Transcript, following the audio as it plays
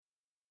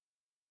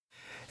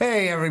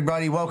Hey,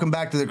 everybody. Welcome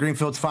back to the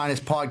Greenfield's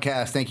Finest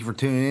podcast. Thank you for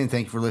tuning in.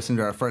 Thank you for listening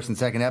to our first and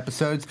second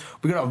episodes.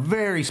 We got a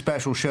very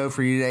special show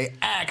for you today,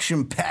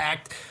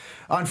 action-packed.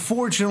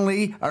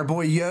 Unfortunately, our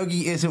boy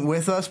Yogi isn't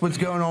with us. What's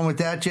going on with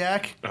that,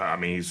 Jack? I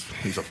mean,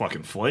 he's a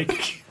fucking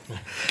flake.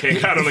 Can't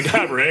count on the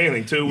guy for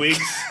anything. 2 weeks,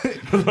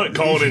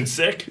 called in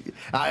sick.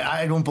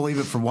 I don't believe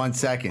it for 1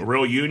 second. A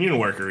real union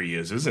worker he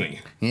is, isn't he?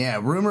 Yeah,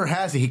 rumor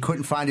has it he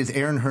couldn't find his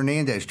Aaron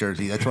Hernandez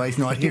jersey. That's why he's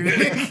not here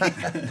today.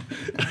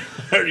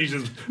 I heard he's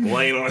just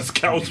laying on his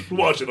couch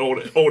watching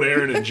old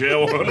Aaron in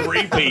jail on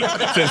repeat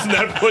since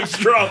Netflix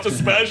dropped a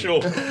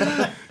special.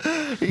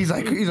 He's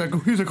like,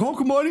 how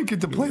come I didn't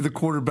get to play the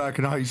quarterback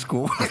in high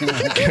school?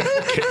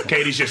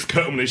 Katie's just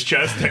combing his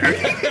chest there.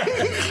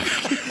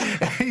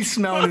 He's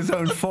smelling his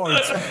own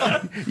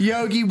farts.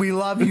 Yogi, we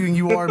love you and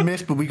you are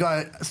missed, but we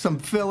got some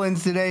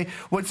fill-ins today.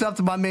 What's up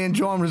to my man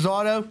John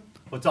Rosado?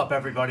 What's up,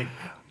 everybody?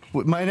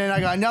 My name, I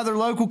got another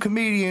local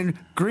comedian,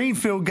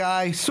 Greenfield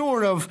guy,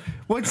 sort of.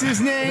 What's his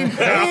name?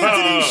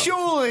 Anthony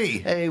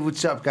Shuley. Hey,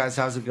 what's up, guys?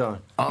 How's it going?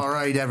 All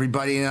right,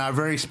 everybody, and our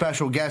very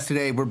special guest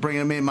today, we're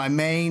bringing him in, my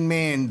main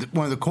man,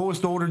 one of the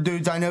coolest older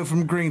dudes I know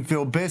from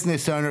Greenfield,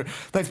 business owner.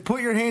 Let's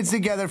put your hands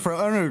together for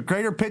owner of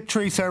Greater Pitt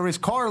Tree Service,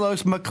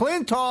 Carlos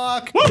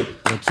McClintock. Woo!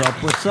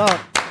 What's up?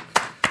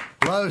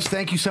 Los,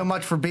 thank you so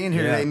much for being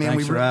here today, man.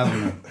 Thanks for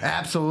having me.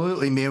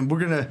 Absolutely, man.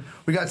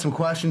 We got some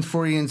questions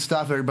for you and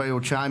stuff. Everybody will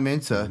chime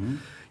in. So,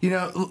 you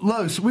know,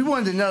 Los, we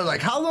wanted to know,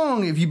 like, how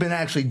long have you been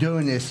actually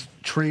doing this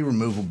tree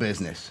removal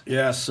business?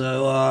 Yeah,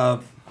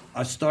 so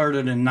I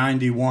started in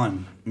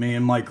 91. Me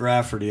and Mike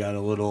Rafferty had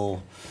a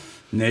little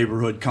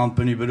neighborhood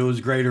company, but it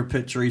was Greater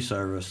Pitt Tree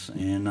Service.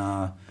 And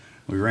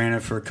we ran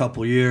it for a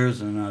couple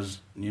years, and I was,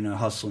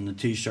 hustling the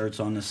T-shirts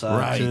on the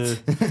side, too.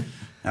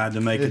 I had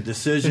to make a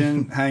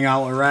decision, hang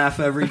out with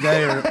Raph every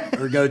day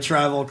or go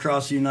travel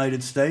across the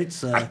United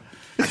States. I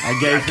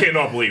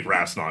cannot believe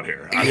Raph's not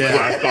here.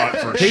 I thought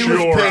for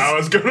sure I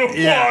was going to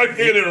walk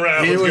in and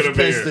Raph was going to be here. He was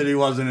pissed that he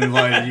wasn't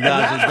invited. You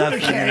guys are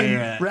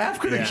definitely Raph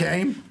could have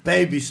came.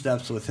 Baby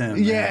steps with him.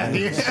 Yeah.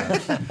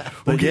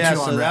 But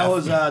so that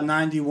was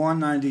 91,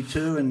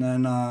 92, and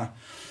then I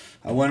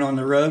went on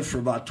the road for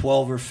about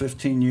 12 or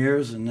 15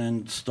 years and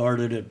then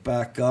started it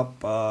back up.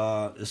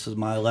 This is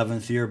my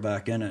 11th year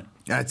back in it.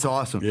 That's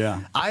awesome.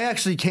 Yeah. I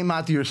actually came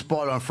out to your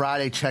spot on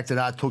Friday, checked it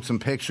out, took some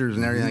pictures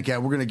and everything like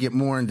that. We're going to get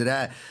more into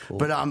that. Cool.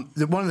 But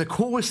one of the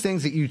coolest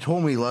things that you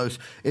told me, Los,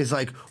 is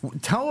like,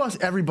 tell us,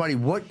 everybody,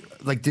 what,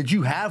 like, did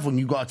you have when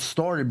you got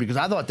started? Because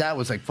I thought that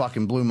was, like,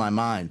 fucking blew my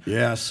mind.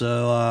 Yeah,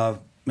 so,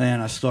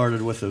 I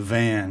started with a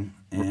van,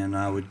 and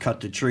I would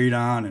cut the tree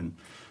down and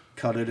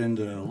cut it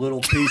into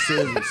little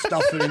pieces and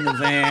stuff it in the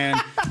van,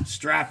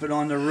 strap it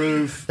on the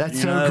roof. That's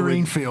so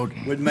Greenfield.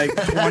 Would make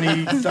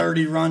 20,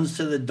 30 runs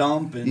to the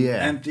dump and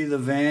empty the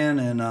van,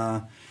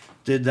 and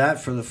did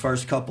that for the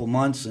first couple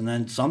months. And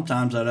then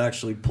sometimes I'd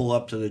actually pull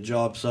up to the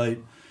job site,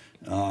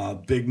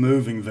 big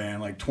moving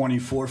van, like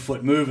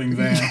 24-foot moving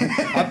van.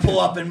 I pull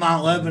up in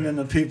Mount Lebanon, and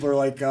the people are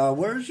like,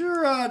 where's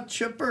your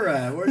chipper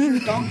at? Where's your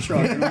dump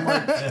truck? And I'm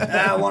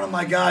like, one of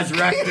my guys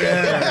wrecked it.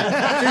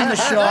 It's in the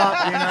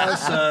shop,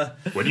 so.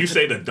 When you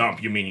say the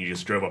dump, you mean you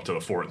just drove up to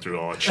the fort and threw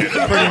all that shit?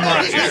 Pretty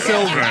much.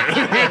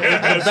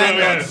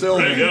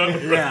 Silver.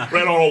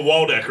 Right on old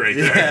Waldeck right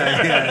there.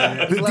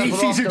 Yeah. The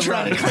DCs are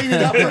trying to clean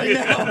it up right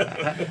now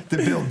to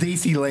build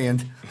DC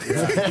land.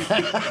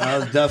 That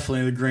was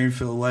definitely the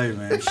Greenfield way,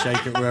 man.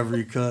 Shake it wherever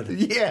you could.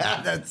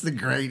 Yeah, that's the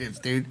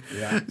greatest, dude.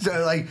 Yeah.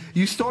 So, like,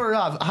 you started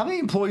off. How many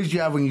employees do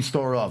you have when you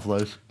started off,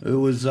 Los? It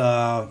was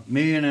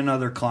me and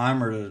another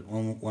climber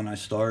when I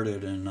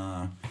started,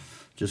 and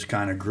just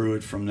kind of grew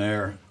it from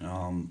there.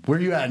 Where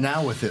are you at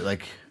now with it?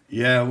 Like,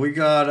 yeah, we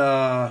got.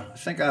 I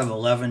think I have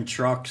 11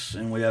 trucks,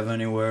 and we have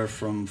anywhere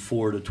from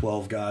 4 to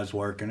 12 guys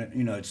working it.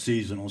 It's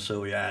seasonal,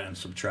 so we add and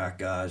subtract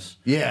guys.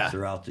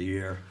 Throughout the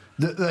year.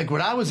 Like, what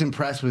I was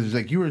impressed with is,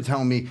 like, you were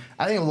telling me,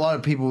 I think a lot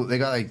of people, they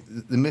got, like,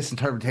 the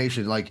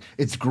misinterpretation, like,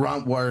 it's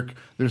grunt work,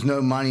 there's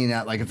no money in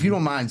that. Like, if you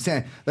don't mind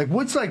saying, like,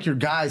 what's, like, your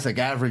guys, like,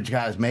 average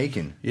guys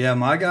making? Yeah,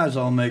 my guys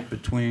all make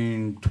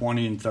between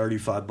 $20 and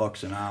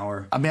 $35 an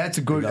hour. I mean, that's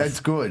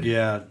good.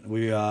 Yeah,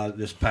 we,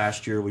 this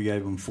past year, we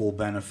gave them full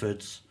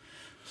benefits.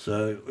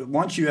 So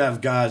once you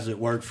have guys that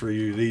work for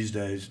you these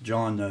days,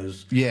 John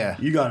knows. Yeah,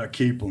 you got to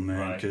keep them,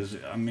 man. Because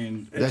it's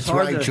that's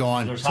hard right, to,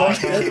 John. that's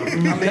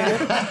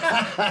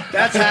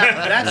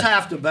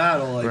half the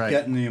battle, like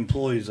getting the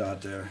employees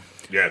out there.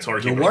 Yeah, it's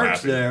hard. The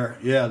work's there.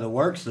 Yeah, the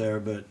work's there,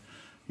 but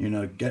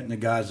getting the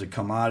guys that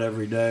come out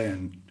every day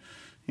and.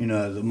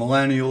 The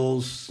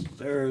millennials,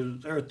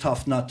 they're a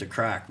tough nut to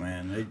crack,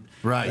 man.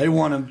 They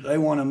want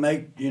to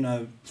make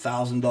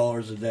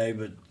 $1,000 a day,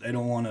 but they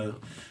don't want to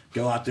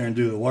go out there and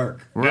do the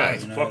work. Right.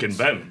 It's fucking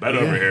Ben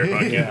over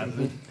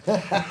here.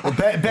 Well,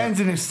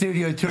 Ben's in his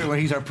studio too, where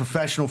he's our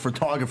professional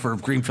photographer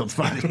of Greenfield's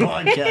Finest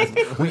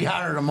Podcast. We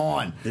hired him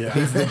on. Yeah.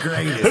 He's the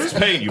greatest. Who's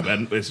paying you,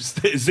 Ben? Is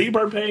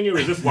Z-Bird paying you, or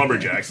is this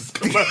Lumberjacks? Is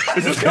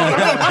this coming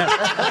out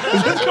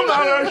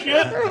of our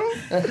shit?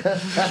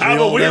 I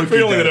have a weird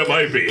feeling that it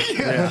might be.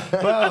 Yeah.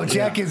 Well,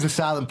 Jack is a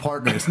silent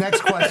partner.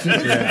 Next question.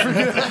 Forget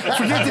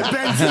that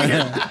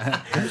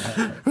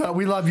Ben's here.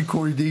 We love you,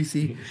 Corey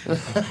DC.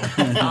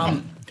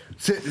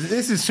 So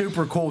this is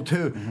super cool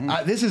too.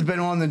 This has been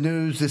on the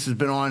news. This has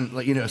been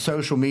on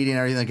social media and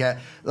everything like that.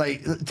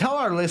 Like, tell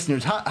our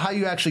listeners how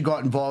you actually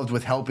got involved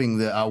with helping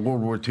the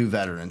World War II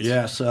veterans.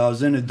 Yeah, so I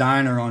was in a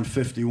diner on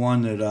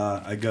 51 that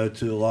I go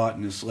to a lot,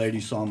 and this lady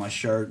saw my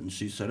shirt and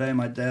she said, "Hey,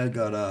 my dad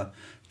got a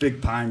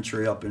big pine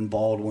tree up in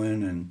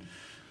Baldwin, and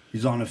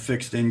he's on a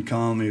fixed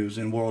income. He was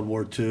in World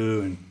War II,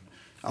 and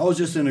I was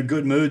just in a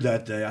good mood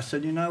that day. I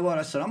said, you know what?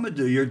 I said, I'm going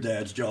to do your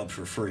dad's job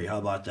for free. How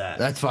about that?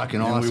 That's fucking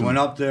awesome. And we went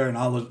up there,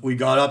 and we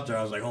got up there.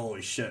 I was like,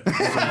 holy shit. What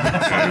did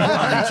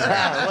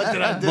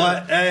I do?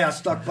 But, hey, I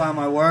stuck by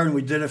my word, and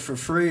we did it for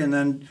free. And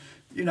then,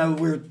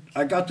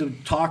 I got to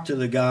talk to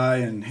the guy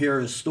and hear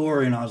his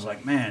story, and I was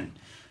like, man,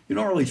 you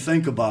don't really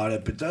think about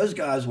it, but those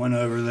guys went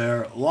over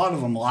there. A lot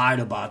of them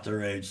lied about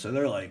their age. So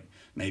they're like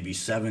maybe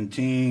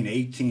 17,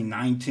 18,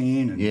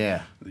 19. And,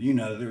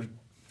 they're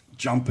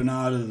jumping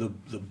out of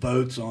the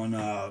boats on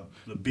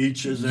the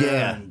beaches there.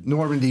 Yeah,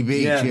 Normandy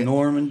Beach. Yeah,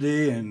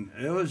 Normandy, and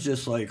it was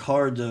just like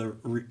hard to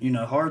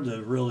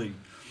really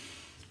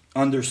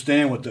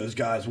understand what those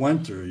guys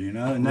went through,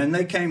 And then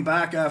they came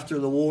back after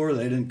the war.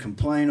 They didn't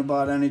complain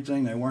about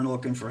anything. They weren't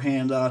looking for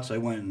handouts. They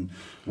went and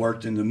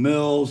worked in the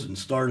mills and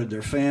started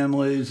their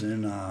families.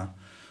 And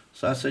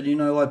so I said, you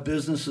know what,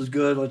 business is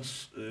good.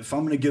 If I'm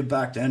going to give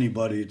back to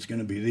anybody, it's going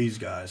to be these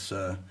guys.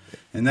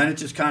 And then it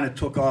just kind of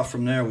took off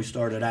from there. We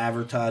started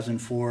advertising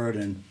for it,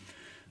 and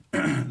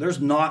there's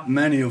not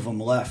many of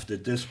them left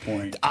at this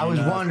point. I was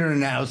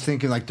wondering that. I was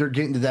thinking, like, they're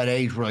getting to that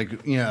age where, like,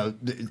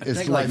 it's I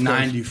think like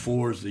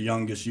 94 is the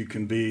youngest you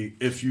can be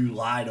if you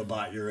lied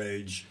about your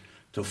age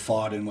to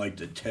fought in, like,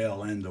 the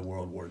tail end of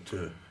World War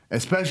II.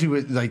 Especially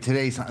with, like,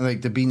 today's,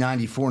 like, to be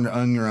 94 and to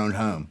own your own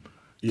home.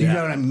 Yeah. You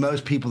know what I mean?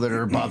 Most people that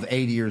are above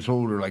 80 years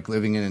old are, like,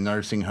 living in a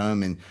nursing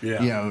home and,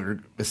 or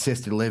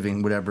assisted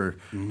living, whatever,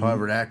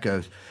 however that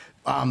goes.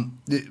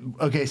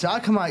 Okay, so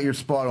I come out your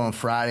spot on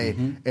Friday,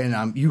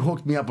 and you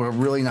hooked me up with a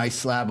really nice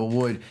slab of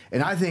wood,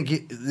 and I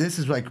think this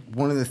is like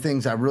one of the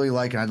things I really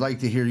like, and I'd like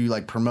to hear you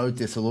like promote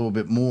this a little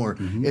bit more.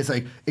 It's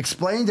like,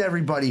 explain to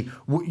everybody,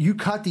 you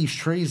cut these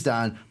trees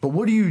down, but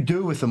what do you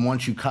do with them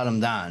once you cut them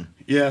down?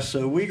 Yeah,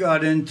 so we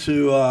got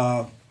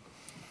into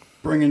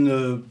bringing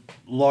the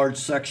large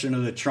section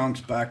of the trunks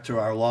back to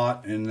our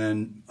lot and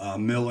then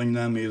milling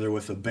them either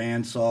with a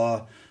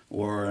bandsaw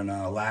or an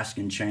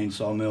Alaskan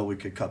chainsaw mill. We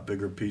could cut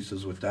bigger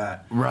pieces with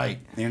that. Right.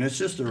 And it's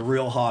just a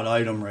real hot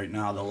item right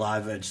now, the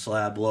live edge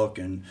slab look.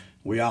 And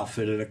we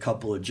outfitted a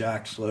couple of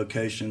Jack's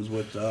locations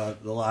with the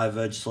live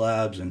edge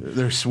slabs. And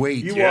they're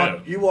sweet.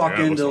 You walk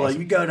into, like,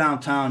 you go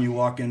downtown, you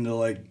walk into,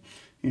 like,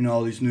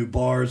 all these new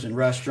bars and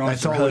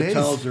restaurants and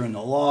hotels are in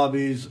the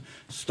lobbies.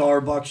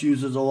 Starbucks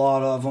uses a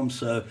lot of them.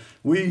 So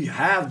we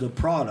have the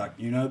product,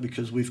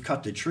 because we've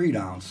cut the tree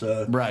down.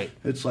 So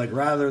it's like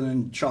rather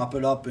than chop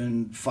it up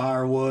in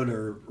firewood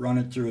or run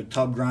it through a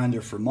tub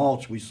grinder for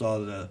mulch, we saw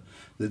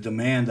the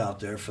demand out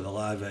there for the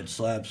live edge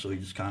slab. So we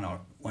just kind of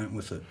went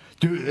with it.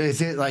 Dude,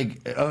 is it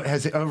like,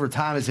 has it over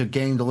time, has it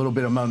gained a little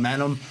bit of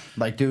momentum,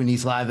 like doing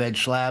these live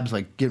edge slabs,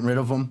 like getting rid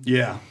of them?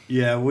 Yeah.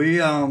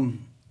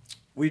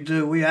 We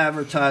do. We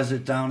advertise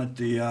it down at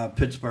the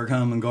Pittsburgh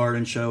Home and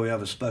Garden Show. We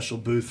have a special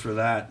booth for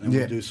that, and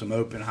we do some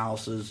open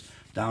houses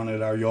down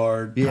at our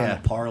yard. Kind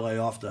of parlay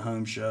off the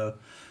home show,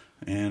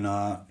 and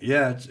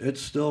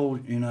it's still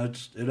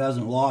it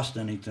hasn't lost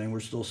anything. We're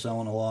still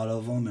selling a lot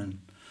of them, and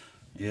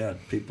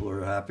people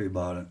are happy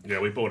about it. Yeah,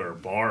 we bought our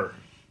bar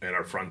and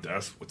our front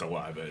desk with the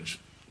live edge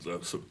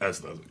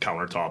as the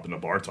countertop and the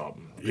bar top.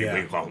 We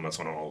compliments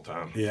on it all the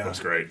time. Yeah,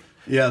 that's great.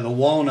 Yeah, the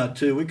walnut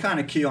too. We kind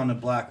of key on the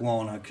black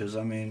walnut because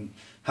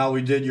how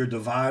we did your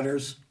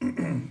dividers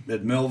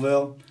at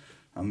Millville.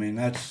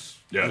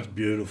 That's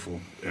beautiful.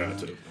 Yeah,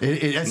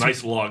 it's a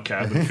nice log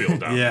cabin feel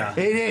down there.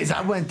 It is.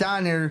 I went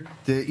down there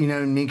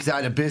to, Nick's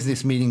had a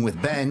business meeting with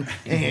Ben,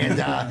 and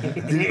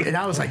and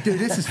I was like, dude,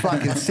 this is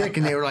fucking sick.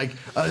 And they were like,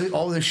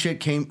 all this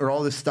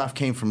stuff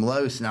came from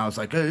Lowe's, and I was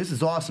like, oh, this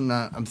is awesome.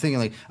 And I'm thinking,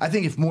 like, I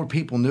think if more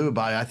people knew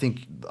about it, I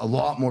think a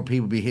lot more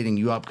people would be hitting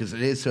you up because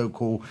it is so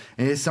cool,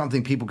 and it is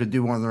something people could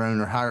do on their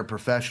own or hire a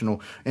professional,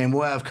 and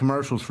we'll have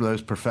commercials for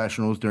those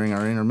professionals during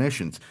our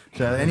intermissions.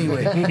 So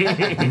anyway,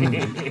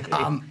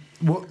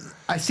 well,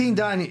 I seen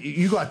down.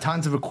 You got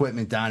tons of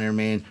equipment down there,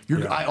 man.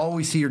 I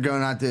always see you're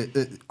going out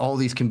to all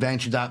these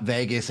conventions out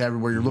Vegas,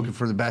 everywhere. You're looking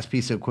for the best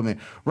piece of equipment.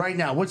 Right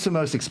now, what's the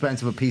most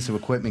expensive piece of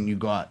equipment you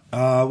got?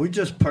 We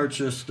just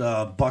purchased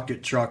a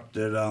bucket truck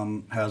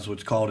that has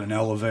what's called an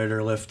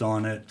elevator lift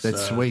on it.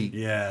 That's sweet.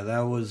 Yeah, that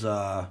was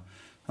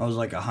I was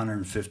like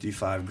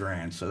 155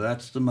 grand. So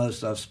that's the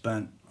most I've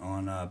spent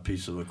on a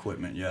piece of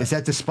equipment yet. Is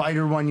that the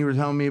Spider one you were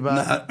telling me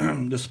about?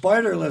 The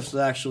Spider lift's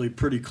actually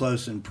pretty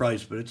close in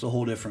price, but it's a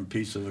whole different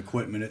piece of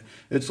equipment.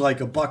 It's like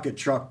a bucket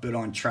truck, but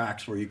on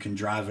tracks where you can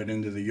drive it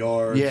into the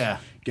yard. Yeah.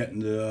 Get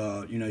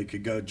into, you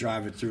could go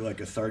drive it through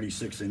like a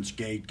 36-inch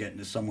gate, get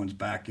into someone's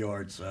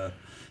backyard. So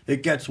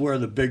it gets where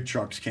the big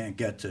trucks can't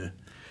get to.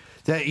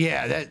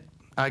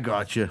 I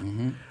got you.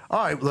 Mm-hmm.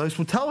 All right, Lois.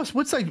 Well, tell us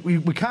what's like. We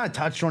kind of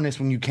touched on this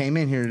when you came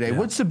in here today. Yeah.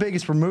 What's the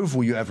biggest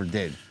removal you ever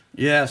did?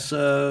 Yeah,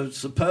 so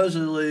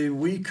supposedly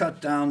we cut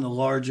down the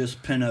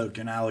largest pin oak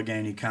in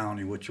Allegheny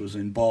County, which was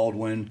in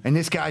Baldwin. And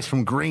this guy's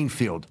from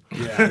Greenfield.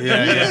 Yeah.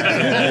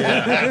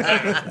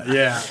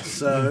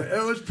 So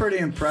it was pretty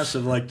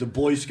impressive. Like the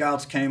Boy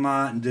Scouts came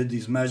out and did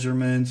these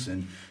measurements,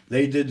 and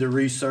they did the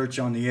research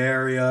on the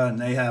area, and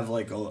they have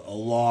like a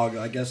log.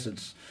 I guess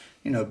it's,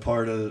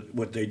 part of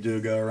what they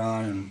do, go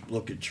around and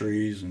look at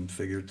trees and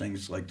figure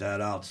things like that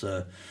out.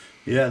 So,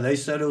 yeah, they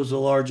said it was the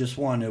largest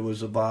one. It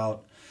was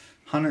about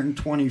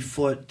 120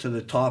 foot to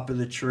the top of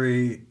the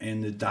tree,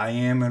 and the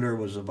diameter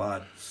was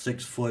about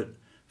 6 foot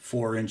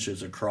 4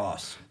 inches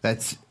across.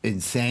 That's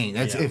insane.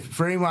 If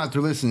for anyone out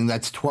there listening,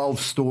 that's 12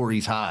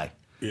 stories high.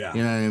 Yeah.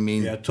 You know what I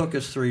mean? Yeah, it took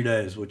us 3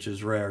 days, which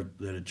is rare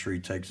that a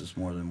tree takes us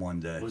more than 1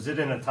 day. Was it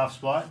in a tough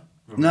spot?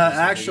 No,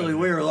 actually,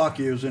 we were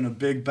lucky. It was in a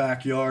big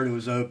backyard. It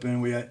was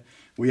open.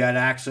 We had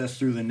access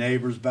through the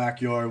neighbor's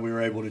backyard. We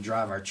were able to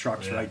drive our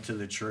trucks right to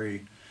the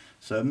tree.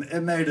 So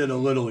it made it a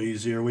little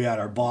easier. We had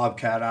our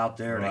Bobcat out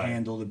there to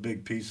handle the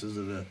big pieces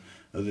of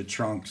the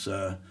trunk.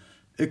 So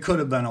it could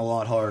have been a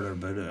lot harder,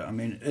 but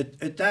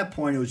at that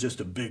point it was just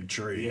a big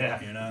tree.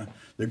 Yeah.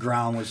 The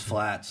ground was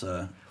flat.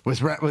 So were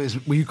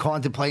you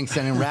contemplating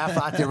sending Raph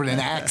out there with an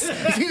axe?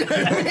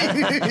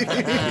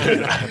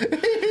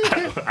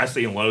 I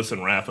seen Lois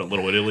and Raph at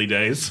Little Italy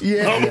days.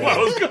 Yeah. I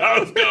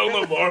was going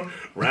to the bar.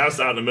 Raph's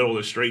out in the middle of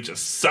the street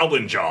just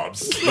selling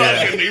jobs.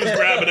 Yeah. He was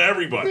grabbing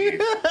everybody.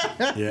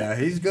 Yeah,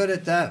 he's good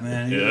at that,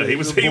 man. He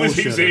was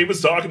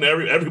talking to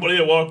everybody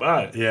that walked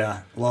by.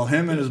 Yeah. Well,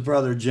 him and his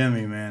brother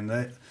Jimmy, man,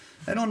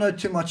 they don't know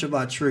too much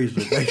about trees,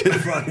 but they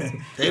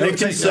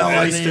can sell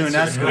ice to an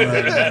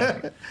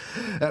Escalade.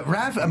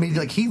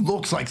 Raph, he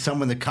looks like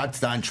someone that cuts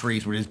down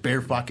trees with his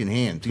bare fucking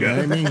hands. You know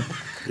what I mean?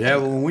 Yeah,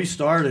 well, when we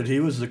started, he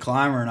was the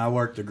climber and I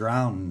worked the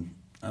ground, and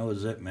that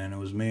was it, man. It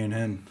was me and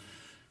him.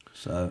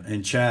 So,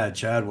 and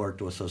Chad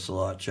worked with us a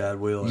lot. Chad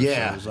Wheeler.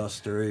 Yeah. So it was us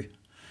three.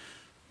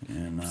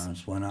 And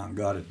just went out and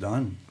got it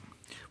done.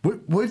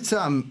 What's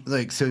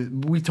so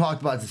we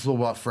talked about this a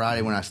little about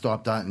Friday when I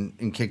stopped out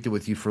and kicked it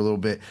with you for a little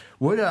bit.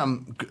 What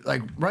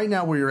right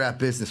now where you're at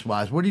business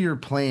wise, what are your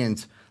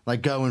plans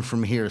going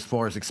from here as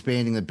far as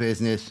expanding the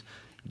business,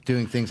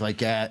 doing things like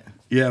that?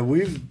 Yeah,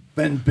 we've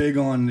been big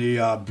on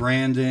the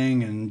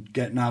branding and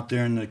getting out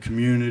there in the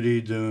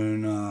community,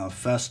 doing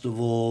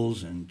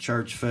festivals and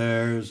church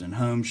fairs and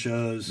home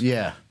shows.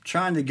 Yeah,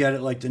 trying to get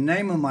it the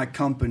name of my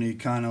company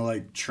kind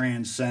of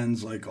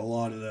transcends a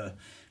lot of the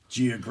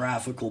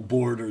geographical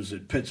borders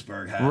that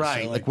Pittsburgh has.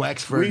 Right, so, like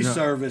Wexford. We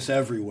service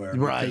everywhere.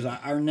 Right. Because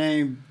our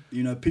name,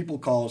 people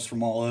call us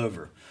from all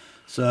over.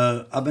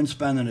 So I've been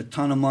spending a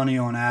ton of money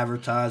on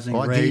advertising,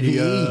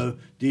 radio,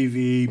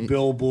 DVE,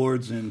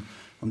 billboards, and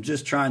I'm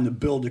just trying to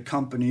build a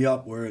company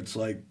up where it's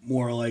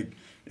more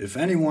if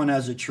anyone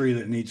has a tree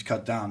that needs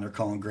cut down, they're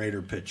calling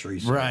Greater Pitt Tree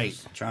Service.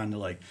 Right. Trying to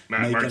Matt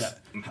make Mertz. it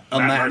a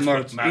Matt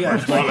Mertz.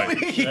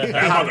 That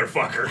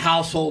motherfucker.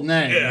 Household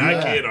name. Yeah,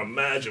 I can't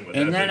imagine what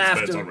and that then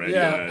thing spends on radio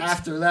ads.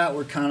 after that,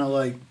 we're kind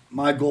of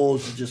my goal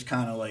is to just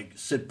kind of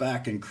sit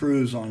back and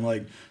cruise on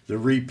the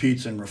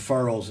repeats and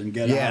referrals and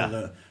get out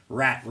of the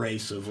rat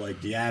race of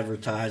the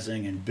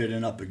advertising and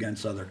bidding up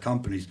against other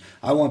companies.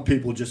 I want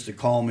people just to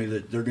call me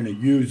that they're going to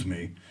use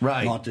me,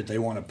 right? Not that they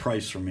want a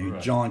price from me. Right.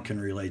 John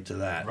can relate to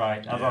that.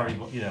 Right. I've already,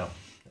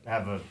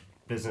 have a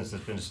business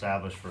that's been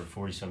established for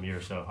 40-some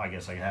years, so I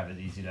guess I can have it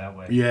easy that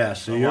way. Yeah,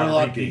 so you're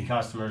lucky. Repeat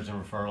customers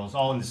and referrals,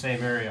 all in the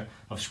same area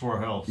of Squirrel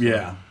Hill. So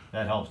yeah.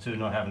 That helps, too,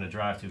 not having to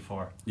drive too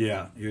far.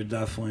 Yeah, you're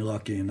definitely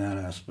lucky in that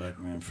aspect,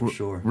 man, for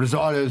sure.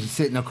 Risotto's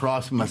sitting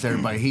across from us,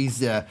 everybody.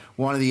 He's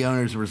one of the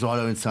owners of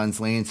Risotto &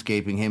 Sons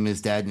Landscaping, him, his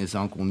dad, and his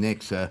uncle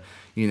Nick. So,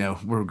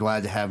 we're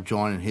glad to have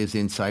John and his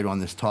insight on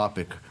this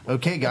topic.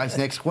 Okay, guys,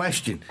 next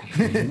question.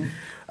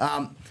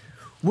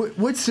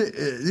 What's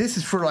this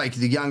is for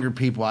the younger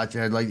people out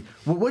there.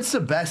 What's the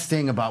best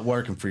thing about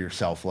working for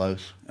yourself,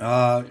 Lowe's?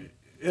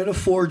 It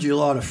affords you a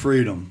lot of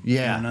freedom.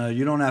 Yeah. And,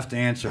 you don't have to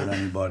answer to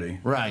anybody.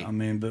 Right.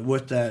 But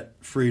with that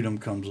freedom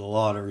comes a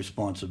lot of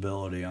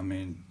responsibility.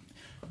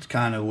 It's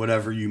kind of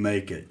whatever you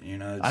make it.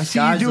 I see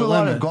you do a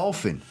lot of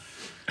golfing.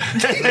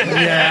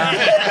 Yeah.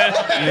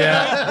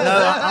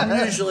 No,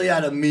 I'm usually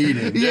at a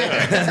meeting.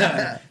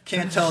 Yeah.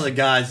 Can't tell the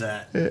guys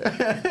that.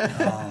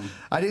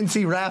 I didn't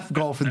see Raph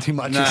golfing too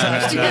much.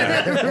 That's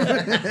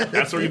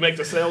where you make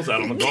the sales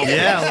out on the golf course.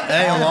 Yeah,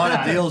 hey, a lot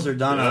of deals are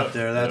done out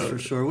there, that's for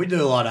sure. We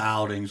do a lot of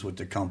outings with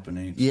the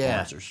company,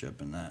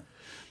 sponsorship and that.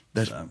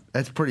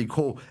 That's pretty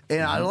cool.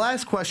 And the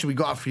last question we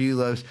got for you,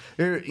 Los,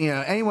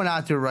 anyone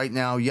out there right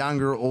now,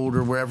 younger,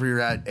 older, wherever you're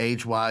at,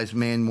 age-wise,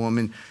 man,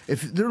 woman,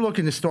 if they're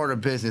looking to start a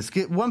business,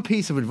 get one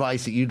piece of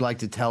advice that you'd like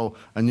to tell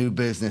a new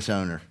business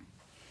owner.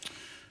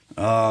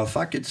 If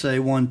I could say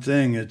one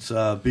thing, it's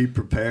be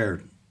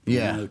prepared.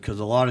 Yeah. Because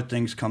a lot of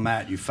things come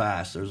at you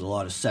fast. There's a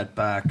lot of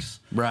setbacks.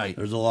 Right.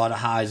 There's a lot of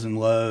highs and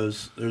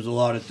lows. There's a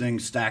lot of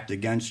things stacked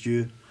against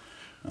you.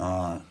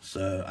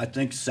 So I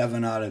think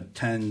 7 out of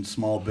 10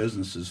 small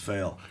businesses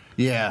fail.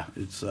 Yeah.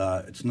 It's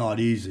not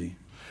easy.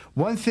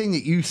 One thing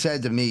that you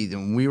said to me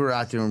when we were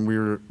out there and we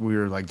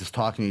were like just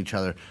talking to each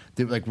other,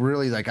 that like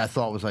really like I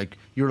thought was like,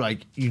 you're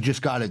like, you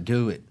just got to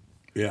do it.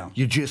 Yeah.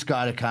 You just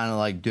got to kind of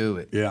like do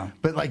it. Yeah.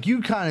 But like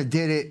you kind of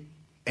did it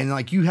and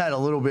like you had a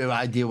little bit of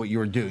idea what you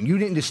were doing. You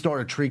didn't just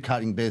start a tree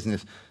cutting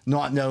business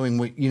not knowing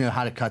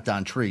how to cut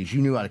down trees.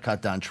 You knew how to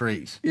cut down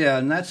trees. Yeah,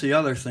 and that's the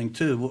other thing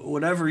too.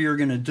 Whatever you're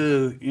going to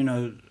do,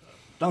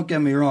 don't get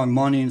me wrong,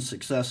 money and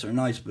success are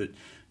nice, but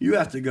you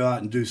have to go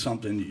out and do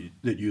something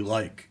that you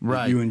like,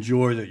 right, that you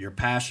enjoy, that you're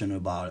passionate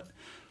about it.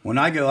 When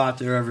I go out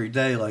there every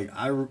day, like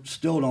I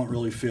still don't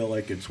really feel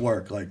like it's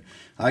work. Like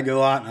I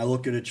go out and I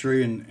look at a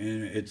tree and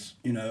it's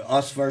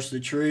us versus the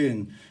tree,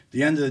 and at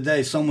the end of the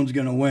day, someone's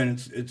going to win.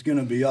 It's going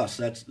to be us.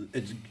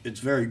 It's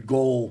very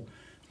goal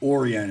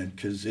oriented,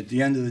 because at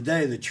the end of the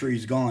day, the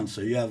tree's gone,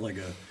 so you have like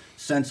a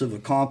sense of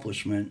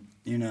accomplishment,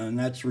 and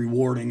that's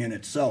rewarding in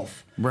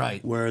itself.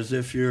 Right. Whereas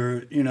if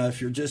you're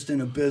just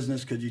in a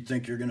business because you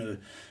think you're going to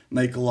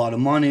make a lot of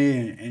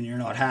money and you're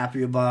not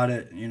happy about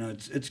it,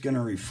 it's going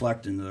to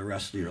reflect into the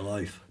rest of your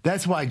life.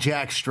 That's why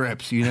Jack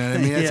strips, you know what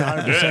I mean? That's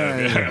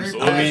 100%.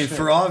 Absolutely. I mean,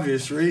 for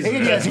obvious reasons.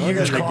 And he has a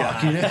huge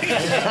cock, You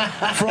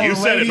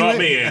said it, not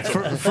me,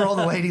 Ansel. For all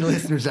the lady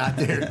listeners out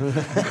there.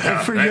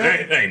 And for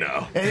They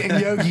know.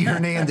 And Yogi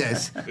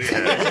Hernandez.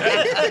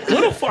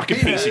 Little fucking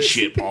piece of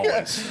shit,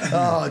 always.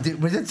 Oh,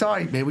 dude, but it's all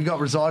right, man. We got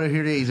Rosato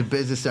here today. He's a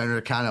business owner.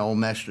 Kind of all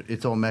meshed.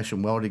 It's all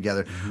meshing well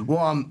together.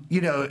 Well,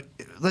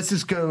 let's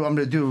just go. I'm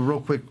going to do a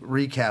real quick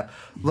recap.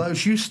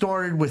 Los, you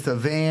started with a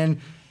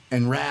van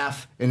and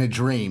RAF and a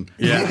dream.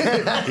 Yeah.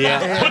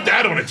 Put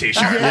that on a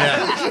t-shirt.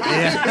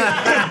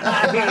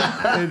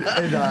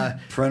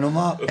 Print them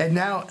up. And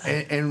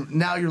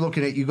now you're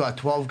looking at, you got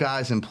 12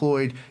 guys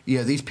employed.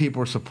 These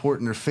people are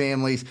supporting their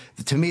families.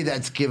 To me,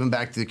 that's giving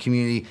back to the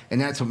community,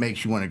 and that's what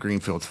makes you one of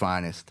Greenfield's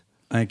finest.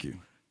 Thank you.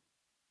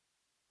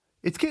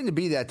 It's getting to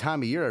be that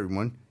time of year,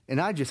 everyone,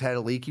 and I just had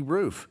a leaky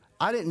roof.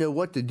 I didn't know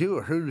what to do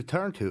or who to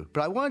turn to,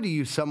 but I wanted to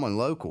use someone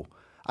local.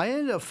 I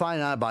ended up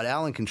finding out about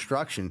Allen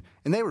Construction,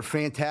 and they were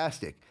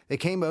fantastic. They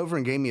came over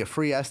and gave me a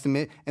free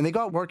estimate, and they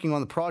got working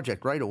on the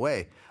project right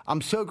away.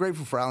 I'm so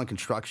grateful for Allen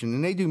Construction,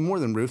 and they do more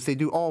than roofs. They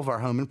do all of our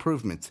home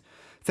improvements.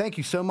 Thank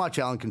you so much,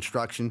 Allen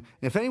Construction. And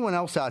if anyone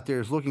else out there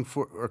is looking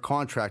for a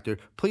contractor,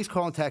 please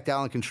contact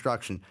Allen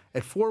Construction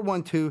at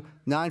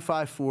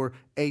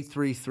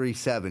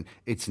 412-954-8337.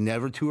 It's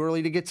never too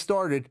early to get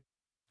started.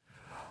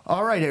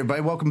 All right,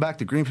 everybody, welcome back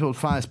to Greenfield's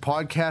Finest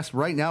Podcast.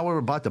 Right now, we're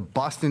about to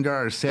bust into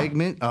our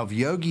segment of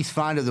Yogi's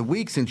Find of the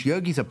Week. Since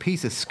Yogi's a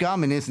piece of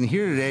scum and isn't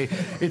here today,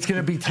 it's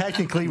going to be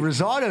technically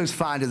Rosato's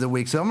Find of the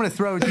Week. So I'm going to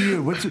throw it to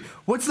you.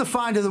 What's the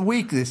Find of the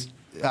Week this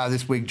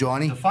week,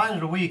 Johnny? The Find of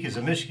the Week is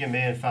a Michigan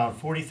man found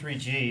 43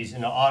 G's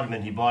in an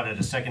ottoman he bought at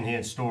a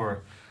secondhand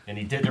store, and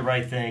he did the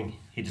right thing.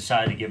 He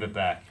decided to give it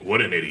back.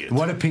 What an idiot.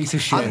 What a piece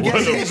of shit. I'm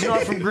guessing he's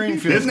not from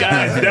Greenfield. This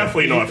guy's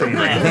definitely not from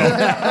Greenfield.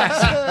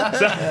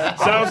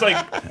 Sounds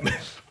like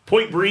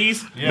Point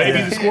Breeze,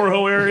 maybe the Squirrel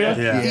Hill area.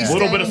 Yeah. A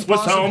little bit of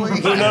Swiss Home.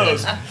 possibly. Who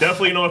knows?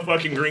 Definitely not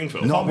fucking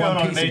Greenfield. No. I'm going on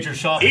a piece of- major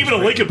shopping Even a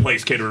spree. Lincoln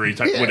Place kid would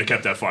have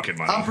kept that fucking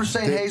money. I'm for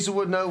St.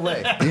 Hazelwood, no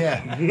way.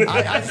 Yeah,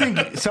 I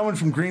think someone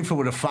from Greenfield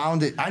would have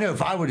found it. I know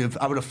if I would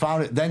have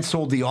found it, then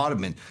sold the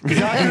ottoman. Because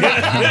Put it on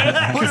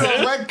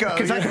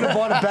Redco. I could have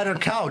bought a better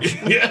couch.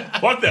 Yeah,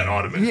 fuck that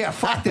ottoman. Yeah,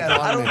 fuck that I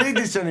ottoman. don't need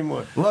this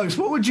anymore. Los,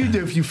 what would you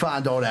do if you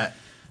found all that?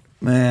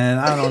 Man,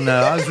 I don't know.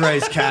 I was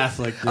raised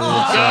Catholic, dude. So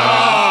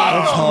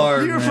it's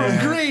hard. You're man.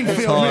 from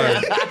Greenfield, It's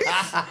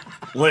hard. man.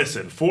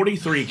 Listen,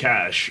 43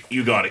 cash,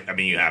 you got it. I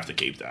mean, you have to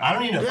keep that. I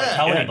don't even know if I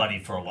tell anybody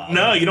for a while.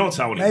 No, you don't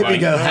tell anybody. Maybe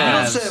go You don't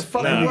halves. say a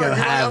fucking No. word. Go You're like,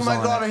 oh halves my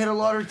on God, it. I hit a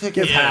lottery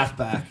ticket. Give half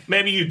back.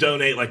 Maybe you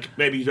donate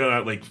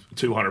 $200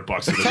 to the Goodwill or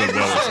some shit.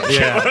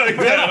 Yeah. Like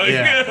that. Like,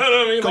 Yeah. you know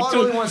what I mean? God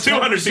only wants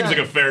 200 seems 10%. like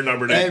a fair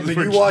number. To Hey, but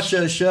you watch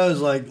those shows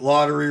like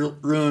Lottery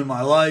Ruined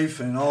My Life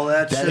and all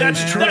that shit.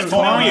 That's man. true. That's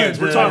Karma, millions.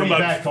 We're dude. talking Be about.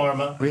 back,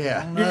 Karma.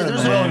 Yeah.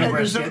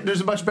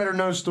 There's a much better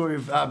known story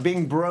of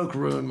being broke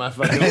ruined my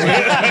fucking life.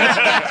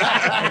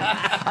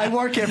 I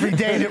work every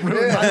day and it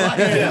ruined my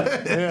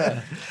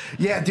life.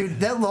 Yeah, dude,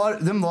 them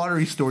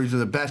lottery stories are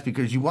the best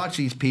because you watch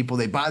these people,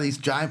 they buy these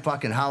giant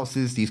fucking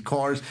houses, these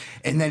cars,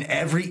 and then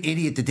every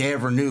idiot that they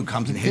ever knew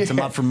comes and hits them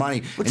up for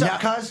money. What's And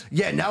up, now- cuz?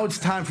 Yeah, now it's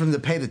time for them to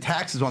pay the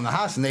taxes on the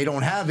house, and they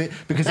don't have it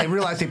because they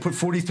realize they put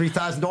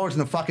 $43,000 in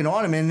the fucking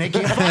ottoman and they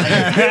can't buy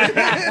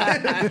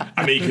it.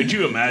 I mean, could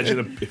you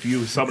imagine if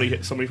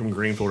somebody from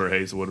Greenfield or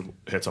Hazelwood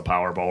hits a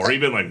Powerball or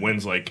even like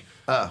wins like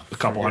a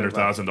couple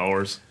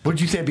 $100,000?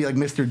 What'd you say? It'd be like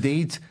Mr.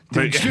 Deeds?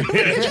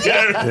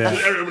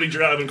 Everybody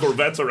driving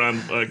Corvettes around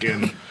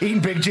fucking Eating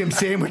Big Jim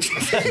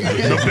sandwiches.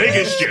 the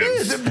biggest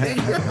gyms.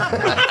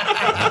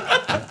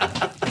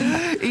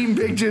 Eating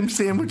Big Jim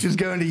sandwiches,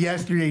 going to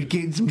yesterday,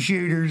 getting some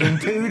shooters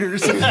and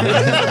tutors.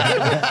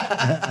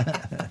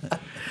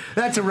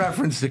 That's a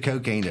reference to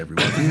cocaine,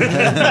 everyone.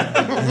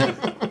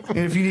 And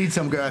if you need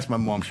some, go ask my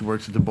mom. She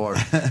works at the bar.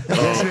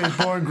 Yesterday's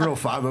Bar and Grill,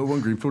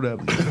 501 Greenfield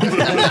Avenue.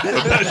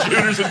 Best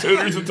shooters and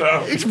tutors in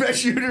town. It's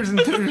best shooters and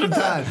tutors in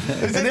town.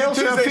 And they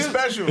also have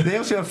special. They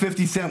also have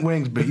 50-cent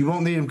wings, but you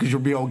won't need them because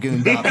you'll be all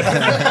getting up.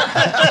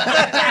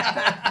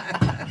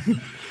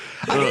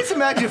 I can just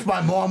imagine if my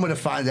mom would have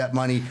found that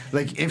money,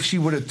 like if she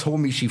would have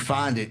told me she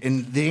found it,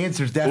 and the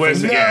answer's definitely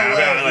Listen,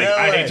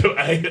 no.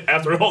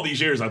 After all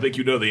these years, I think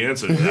you know the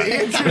answer to The that.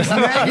 answer's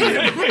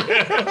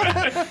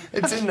negative.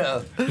 It's in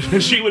the.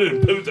 She would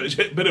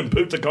have been in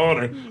Punta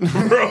Cana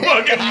for a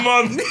fucking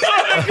month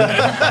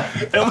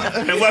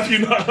and left you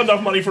not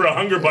enough money for a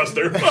hunger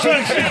buster.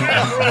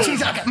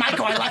 She's like,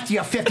 Michael, I left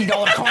you a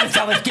 $50 coin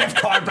seller's gift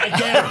card right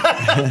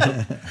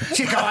there.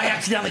 She's like, I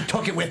accidentally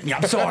took it with me.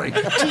 I'm sorry.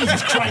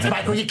 Jesus Christ,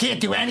 Michael, you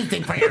can't do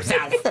anything for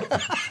yourself.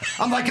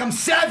 I'm like, I'm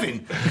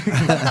 7.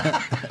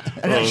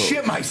 And I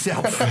shit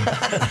myself.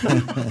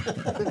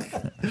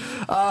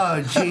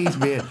 Oh, jeez,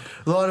 man.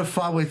 A lot of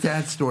fun with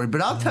that story.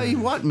 But I'll tell you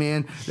what,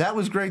 man, that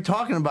was great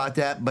talking about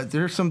that, but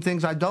there's some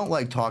things I don't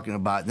like talking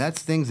about, and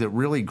that's things that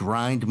really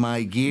grind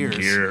my gears.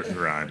 Gear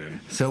grinding.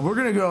 So we're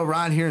going to go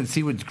around here and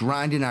see what's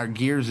grinding our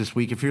gears this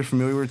week. If you're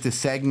familiar with this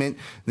segment,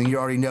 then you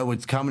already know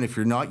what's coming. If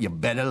you're not, you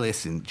better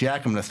listen.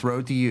 Jack, I'm going to throw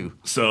it to you.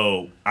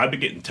 So I've been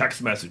getting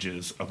text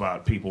messages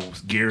about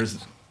people's gears,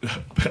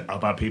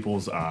 about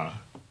people's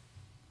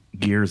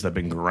gears that have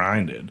been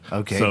grinded.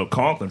 Okay. So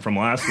Conklin from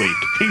last week,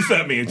 he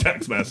sent me a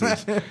text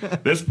message.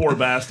 This poor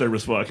bastard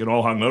was fucking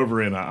all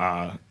hungover in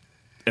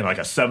like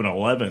a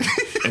 7-Eleven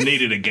and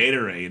needed a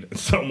Gatorade. And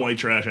some white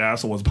trash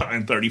asshole was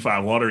buying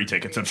 35 lottery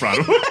tickets in front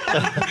of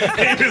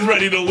him. He was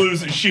ready to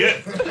lose his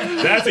shit.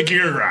 That's a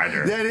gear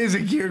grinder. That is a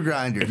gear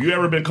grinder. If you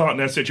ever been caught in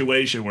that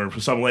situation where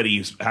some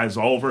lady has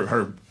all of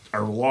her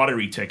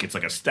lottery tickets,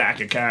 like a stack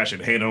of cash,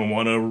 and handing them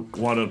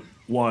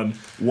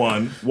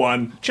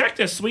one. Check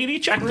this, sweetie.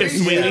 Check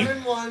this, sweetie.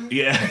 371.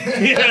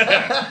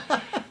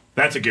 Yeah.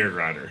 That's a gear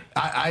grinder.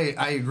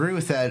 I agree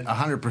with that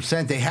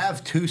 100%. They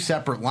have 2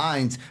 separate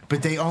lines,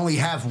 but they only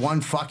have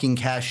one fucking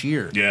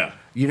cashier. Yeah.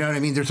 You know what I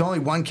mean? There's only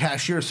one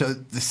cashier, so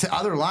the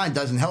other line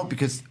doesn't help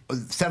because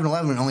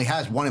 7-Eleven only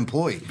has one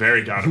employee.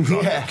 Very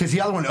counterproductive. Yeah, because the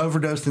other one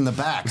overdosed in the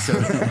back. So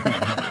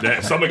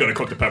Somebody going to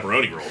cook the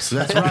pepperoni rolls.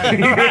 that's right. I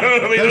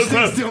mean, Those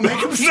things still make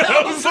them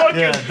sell.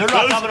 Yeah, they're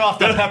not coming off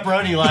the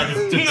pepperoni line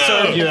to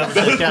serve you.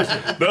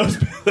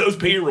 Those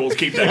pea rolls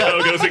keep that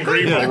Kogos and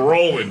Greenfield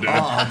rolling, dude.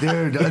 Oh,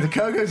 dude, the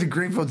Kogos and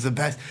Greenfield's the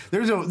best.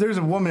 There's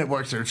a woman that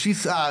works there.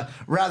 She's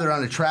rather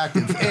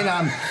unattractive,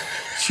 and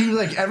she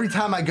like every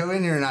time I go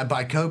in there and I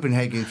buy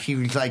Copenhagen, she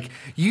was like,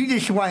 "You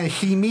just want to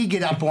see me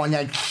get up on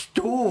that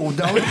stool,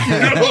 don't you?"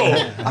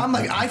 No. I'm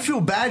like, I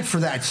feel bad for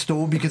that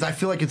stool because I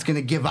feel like it's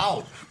gonna give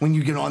out when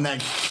you get on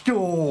that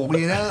stool.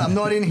 You know, I'm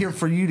not in here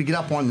for you to get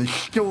up on the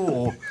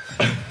stool.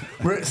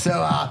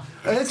 So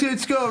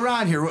let's go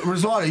around here.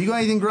 Rosado, you got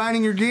anything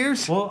grinding your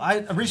gears? Well, I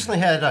recently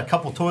had a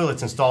couple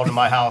toilets installed in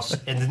my house,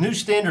 and the new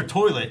standard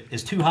toilet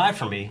is too high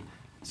for me.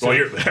 So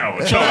well, now I'm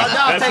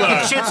taking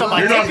shits on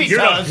my tippy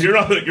toes. You're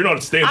not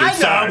a standard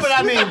size. I know, but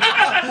I mean,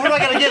 what am I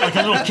going to get? Like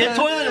a little kid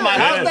toilet in my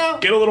house now?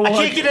 Get a little. I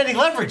can't get any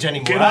leverage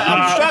anymore.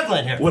 I'm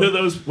struggling here. What are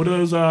those?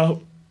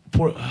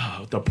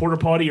 The porta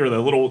potty or the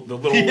little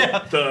but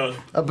the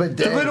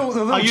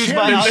little I'll use shit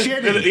my is house.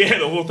 shitty. Yeah,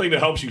 the little thing that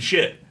helps you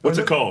shit. What's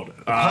it called?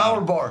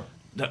 Power bar.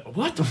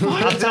 What the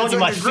fuck? I'm telling you,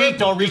 my feet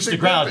don't reach the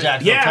ground,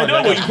 Jack. Yeah, I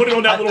know. When you put it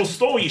on that little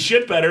stool, you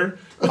shit better.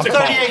 What's I'm it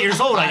called? 38 years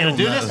old. I got to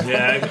do this?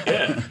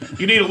 Yeah.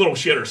 You need a little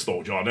shitter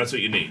stool, John. That's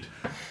what you need.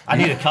 I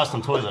need a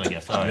custom toilet, I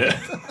guess. All right. Yeah.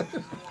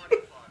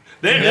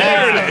 There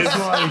it is.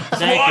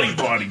 Squatty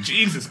potty.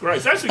 Jesus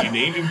Christ. That's what you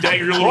need. You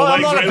dagger your little Well,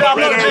 I'm legs not, right I'm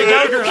not a over big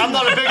there. ogre. I'm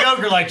not a big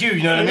ogre like you.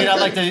 You know what I mean? I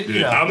like to.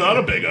 Dude, I'm not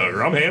a big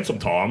ogre. I'm handsome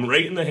tall. I'm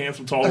right in the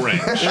handsome tall range.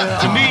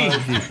 To me,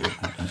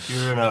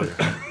 you're an ogre.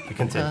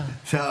 Continue.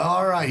 So,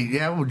 all right.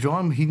 Yeah, well,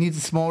 John, he needs a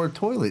smaller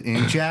toilet.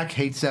 And Jack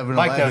hates 7-Eleven.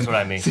 Mike knows what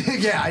I mean.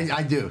 Yeah,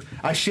 I do.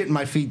 I shit in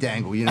my feet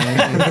dangle, you know what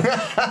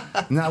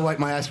I mean? Not wipe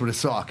my ass with a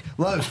sock.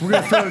 Los, we're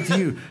going to throw it to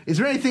you. Is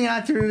there anything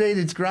out there today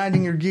that's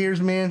grinding your gears,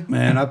 man?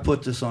 Man, I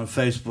put this on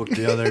Facebook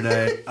the other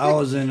day. I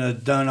was in a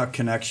Donut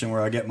Connection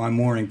where I get my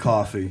morning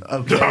coffee.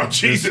 Okay. Oh,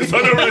 Jesus.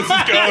 I know where this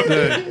is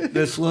going. Dude,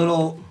 this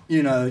little,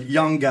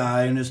 young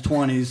guy in his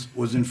 20s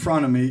was in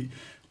front of me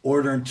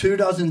ordering 2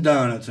 dozen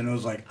donuts, and it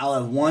was like, I'll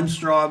have 1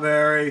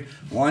 strawberry,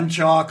 1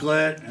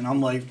 chocolate, and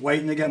I'm like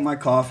waiting to get my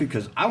coffee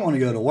because I want to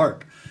go to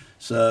work.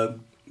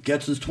 So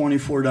gets his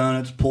 24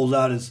 donuts, pulls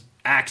out his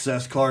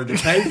access card to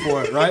pay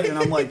for it, right? And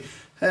I'm like,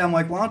 hey, I'm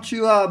like, why don't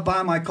you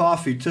buy my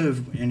coffee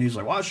too? And he's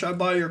like, why should I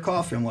buy your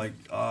coffee? I'm like,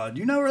 do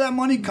you know where that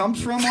money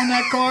comes from on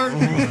that card?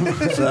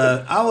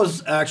 So I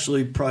was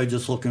actually probably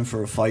just looking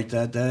for a fight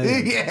that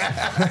day.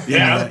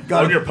 Yeah.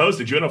 On your post,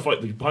 did you end up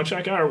fight? Did you punch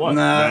that guy or what?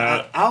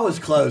 Nah, I was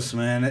close,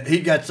 man.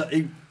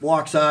 He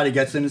walks out, he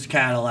gets in his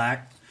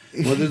Cadillac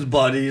with his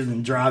buddies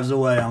and drives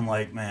away. I'm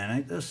like,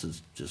 man, this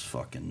is just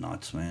fucking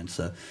nuts, man.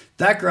 So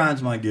that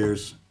grinds my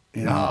gears.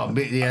 You know? Oh,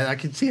 yeah, I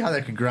can see how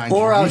that could grind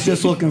Or you. I was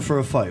just looking for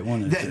a fight,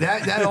 wasn't it?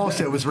 That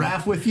also, was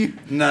Raph with you?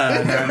 No. He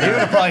would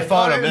have probably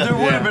fought him. There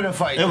would have been a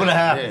fight. It would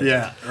have happened.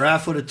 Yeah,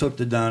 Raph would have took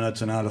the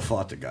donuts and I'd have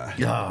fought the guy.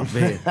 Oh,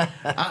 man.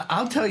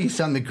 I'll tell you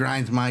something that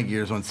grinds my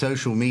gears on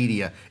social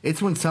media.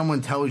 It's when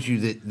someone tells you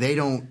that they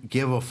don't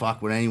give a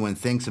fuck what anyone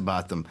thinks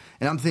about them.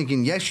 And I'm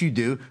thinking, yes, you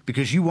do,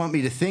 because you want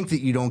me to think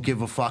that you don't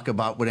give a fuck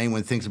about what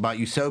anyone thinks about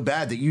you so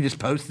bad that you just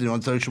posted it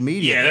on social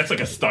media. Yeah, that's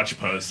like a Stutch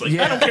post. Like,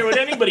 Yeah. I don't care what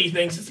anybody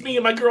thinks. It's me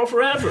and my girl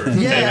forever.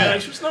 Yeah.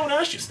 And like, no one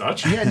asked you,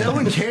 Stutch. Yeah, no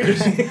one cares.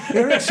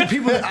 There are some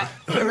people that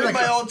Like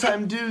my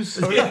all-time deuce.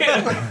 or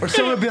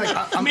someone would be like,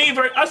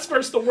 Us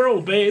versus the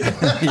world, babe.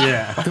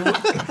 Yeah.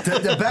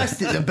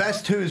 the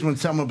best too is when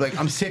someone will be like,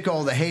 I'm sick of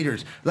all the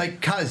haters.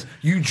 Like, cuz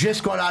you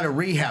just got out of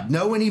rehab.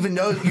 No one even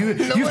knows you've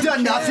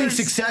done nothing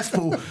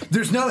successful.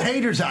 There's no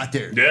haters out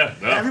there. Yeah,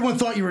 no. Everyone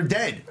thought you were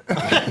dead.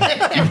 Probably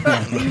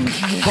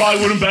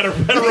would have better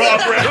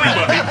off for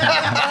everybody.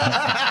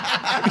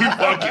 You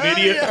fucking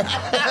idiot.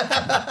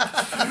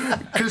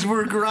 Because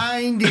we're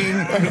grinding.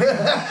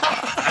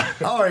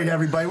 All right,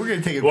 everybody, we're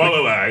gonna take a quick.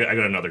 Wait, I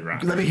got another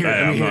grind. Let me hear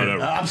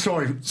it. I'm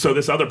sorry. So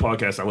this other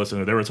podcast I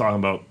listened to, they were talking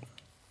about,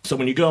 so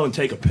when you go and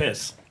take a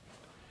piss,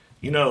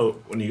 you know,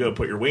 when you go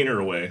put your wiener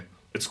away,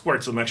 it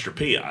squirts some extra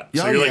pee out.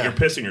 So Oh, you're yeah. like, you're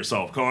pissing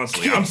yourself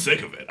constantly. I'm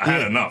sick of it. I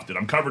had enough, dude.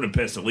 I'm covered in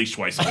piss at least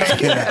twice a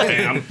week.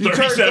 Man, I'm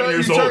 37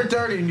 years you old. turn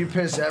 30 and you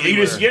piss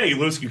everywhere. You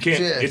lose. You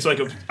can't. Yeah. It's like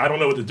I don't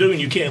know what to do, and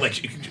you can't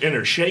like in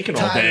there shaking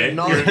all Tired day. and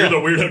all You're that. the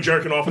weirdo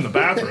jerking off in the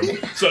bathroom.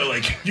 So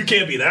like you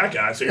can't be that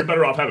guy. So you're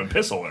better off having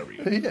piss all over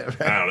you. Yeah,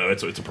 right. I don't know.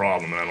 It's a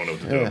problem, and I don't know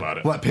what to do about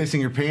it. What,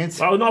 pissing your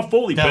pants? Well, not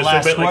fully That pissed,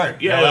 last but squirt. like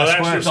That last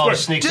extra squirt all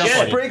sneaks Just up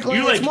on you. sprinkling.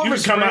 You like It's more you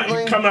of a come out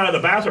sprinkling. of the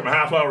bathroom a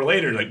half hour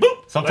later, and like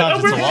boop.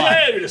 Sometimes like, it's a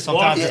lot. You're just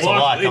Sometimes walking, it's a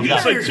lot. It's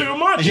Comes like out. too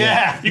much.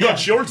 Yeah. You got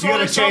shorts You on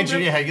gotta or change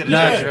something? it. Yeah, you gotta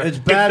No, change it. it's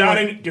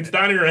bad. Gets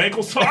down in your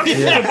ankle socks.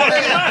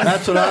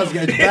 That's what I was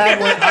getting. It's bad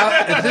when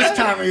at this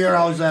time of year I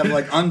always have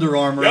like Under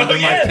Armour under my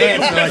yeah,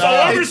 pants. that's So, all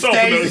like, over it yourself in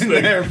stays those in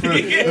things. there for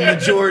the Yeah.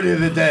 majority of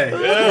the day.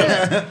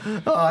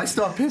 Oh, I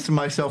stopped pissing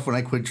myself when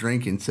I quit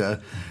drinking. So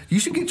you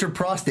should get your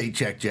prostate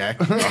checked, Jack.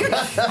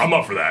 I'm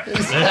up for that.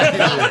 Is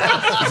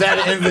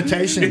that an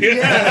invitation?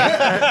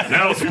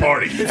 Now it's a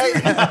party.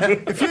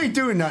 If you ain't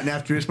doing nothing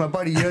after this, my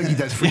buddy Yogi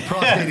does free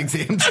prostate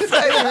exams.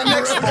 Hey, the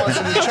next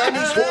sponsor, the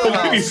Chinese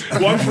Whorehouse.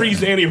 One free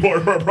Zanny for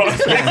a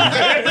prostate.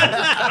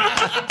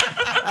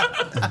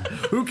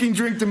 Who can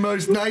drink the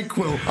most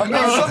NyQuil? I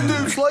mean, some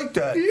dudes like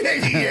that.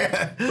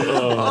 Yeah.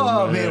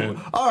 Oh, man.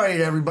 All right,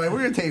 everybody. We're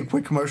going to take a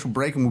quick commercial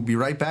break, and we'll be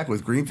right back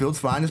with Greenfield's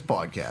Finest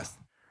Podcast.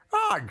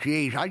 Oh,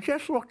 geez. I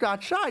just looked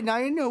outside, and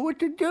I didn't know what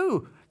to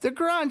do. The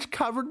ground's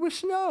covered with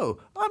snow.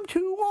 I'm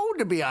too old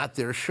to be out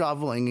there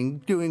shoveling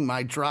and doing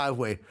my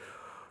driveway.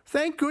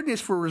 Thank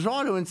goodness for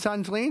Rosado and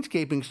Sons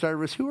Landscaping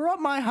Service, who were up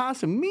my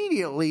house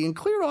immediately and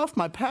cleared off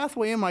my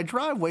pathway and my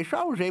driveway so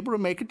I was able to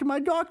make it to my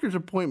doctor's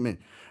appointment.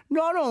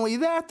 Not only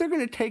that, they're going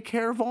to take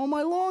care of all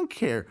my lawn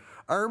care,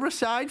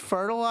 herbicide,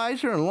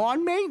 fertilizer, and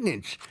lawn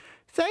maintenance.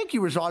 Thank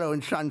you, Rosado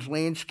and Sons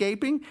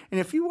Landscaping. And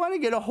if you want to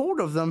get a hold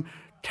of them,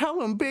 tell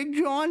them Big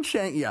John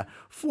sent you.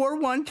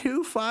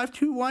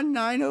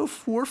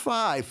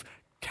 412-521-9045.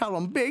 Tell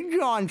them Big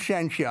John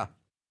sent you.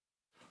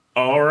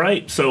 All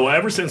right. So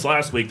ever since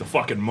last week, the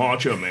fucking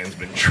Macho Man's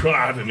been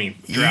driving me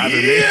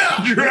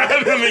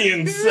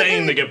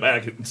insane to get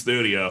back in the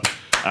studio.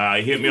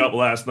 He hit me up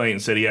last night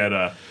and said he had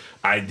a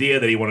idea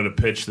that he wanted to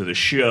pitch to the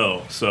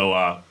show.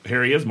 So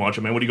here he is, Macho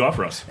Man. What do you got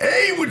for us?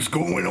 Hey, what's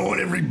going on,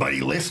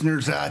 everybody?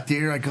 Listeners out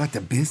there, I got the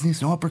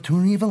business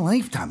opportunity of a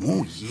lifetime.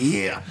 Oh,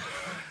 yeah.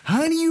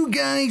 How do you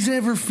guys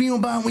ever feel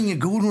about when you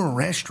go to a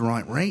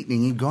restaurant, right,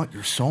 and you got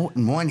your salt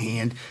in one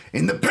hand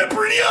and the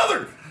pepper in the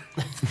other?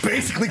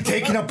 Basically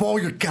taking up all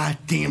your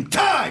goddamn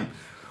time.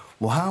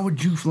 Well, how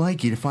would you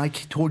like it if I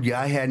told you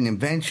I had an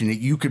invention that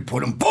you could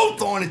put them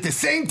both on at the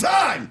same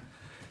time?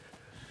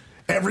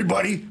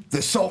 Everybody,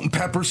 the salt and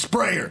pepper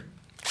sprayer.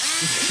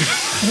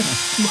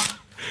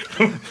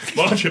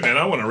 Macho Man,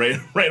 I want to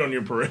rain on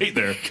your parade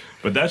there,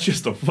 but that's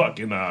just a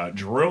fucking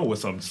drill with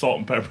some salt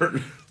and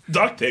pepper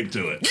duct tape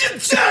to it. You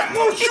Jack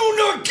won't you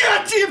know a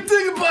goddamn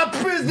thing about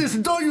business,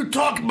 and don't you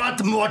talk about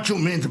the Macho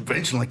Man's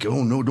invention like,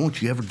 oh no,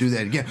 don't you ever do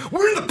that again.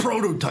 We're in the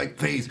prototype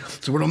phase,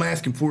 so what I'm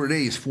asking for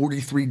today is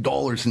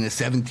 $43 and a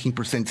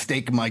 17%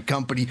 stake in my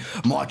company,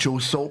 Macho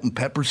Salt and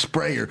Pepper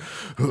Sprayer.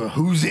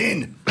 Who's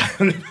in?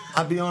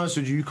 I'll be honest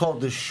with you. You call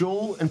it the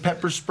Shul and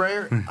Pepper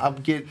Sprayer. I'll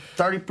get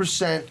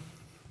 30%.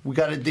 We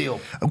got a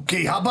deal.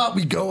 Okay, how about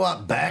we go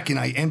out back and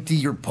I empty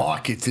your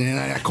pockets, and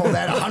I call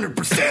that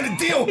 100% a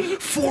deal,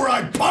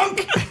 four-eyed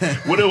punk?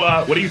 What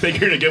What do you think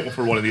you're gonna get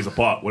for one of these a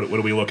pop? What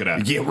are we looking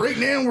at? Yeah, right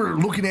now we're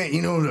looking at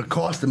the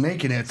cost of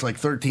making it's like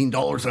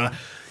 $13.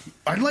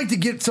 I'd like to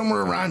get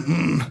somewhere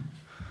around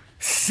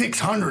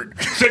 600.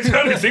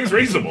 600 seems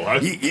reasonable. Huh?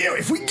 Yeah,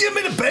 if we give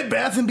me the Bed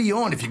Bath &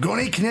 Beyond, if you're going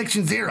to any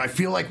connections there, I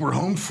feel like we're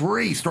home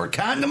free. Start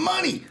counting the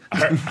money.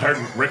 I heard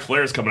Ric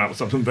Flair's coming out with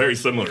something very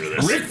similar to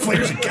this. Ric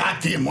Flair's a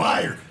goddamn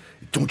liar.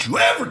 Don't you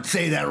ever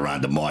say that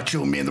around the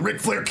Macho Man. The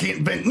Ric Flair can't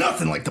invent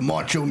nothing like the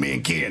Macho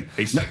Man can.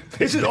 This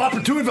is an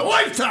opportunity of a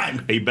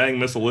lifetime. He banged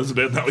Miss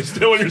Elizabeth, now he's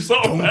stealing your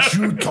song. Don't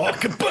you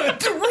talk about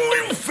the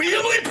royal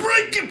family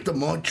breakup. The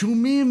Macho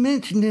Man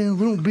mentioned that a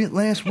little bit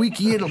last week.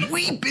 He had a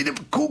wee bit of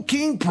a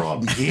cocaine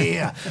problem.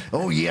 Yeah.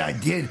 Oh, yeah, I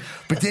did.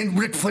 But then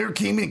Ric Flair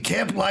came in and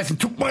capitalized and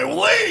took my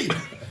old lady.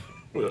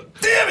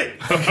 Damn it!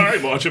 All right,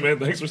 Macho Man,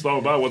 thanks for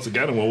stopping by once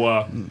again, and we'll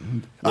I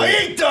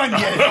ain't done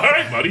yet. All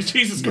right, buddy.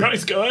 Jesus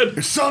Christ, go ahead.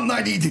 There's something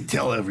I need to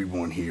tell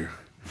everyone here.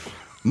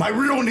 My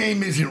real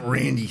name isn't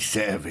Randy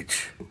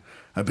Savage.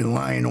 I've been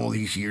lying all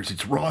these years.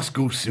 It's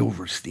Roscoe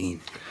Silverstein.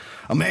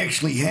 I'm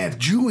actually half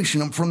Jewish,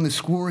 and I'm from the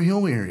Squirrel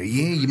Hill area.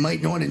 Yeah, you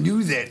might not have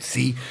knew that,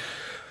 see?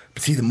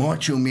 But see, the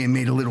Macho Man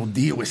made a little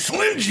deal with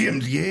Slim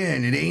Jims, yeah,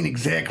 and it ain't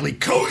exactly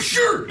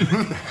kosher.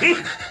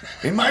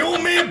 And my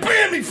old man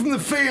banned me from the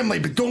family,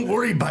 but don't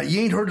worry about it.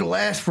 You ain't heard the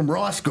last from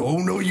Roscoe. Oh,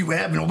 no, you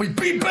haven't. I'll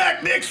be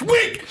back next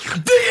week.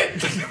 Dig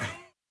it!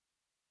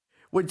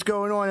 What's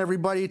going on,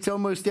 everybody? It's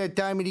almost that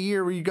time of the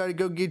year where you got to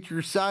go get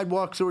your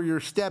sidewalks or your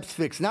steps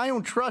fixed. And I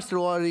don't trust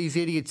a lot of these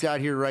idiots out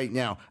here right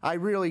now. I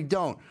really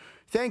don't.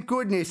 Thank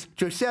goodness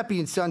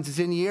Giuseppe & Sons is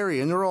in the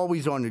area, and they're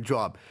always on the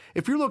job.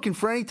 If you're looking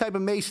for any type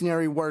of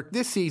masonry work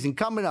this season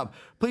coming up,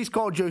 please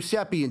call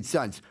Giuseppe &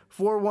 Sons,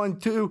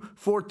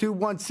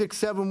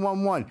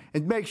 412-421-6711,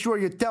 and make sure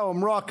you tell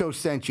them Rocco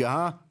sent you,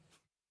 huh?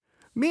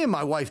 Me and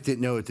my wife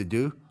didn't know what to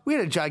do. We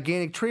had a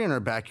gigantic tree in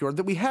our backyard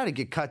that we had to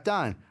get cut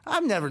down.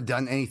 I've never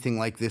done anything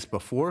like this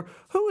before.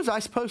 Who was I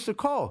supposed to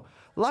call?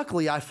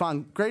 Luckily, I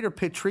found Greater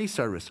Pitt Tree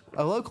Service,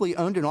 a locally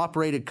owned and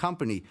operated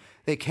company.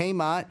 They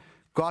came out,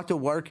 got to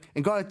work,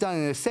 and got it done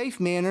in a safe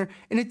manner,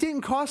 and it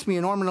didn't cost me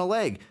an arm and a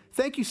leg.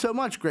 Thank you so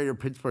much, Greater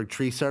Pittsburgh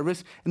Tree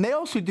Service. And they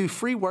also do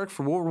free work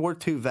for World War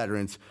II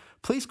veterans.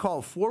 Please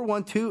call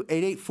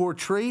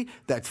 412-884-TREE.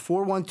 That's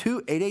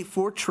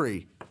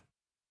 412-884-TREE.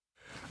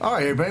 All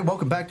right, everybody,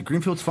 welcome back to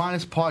Greenfield's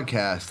Finest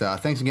Podcast.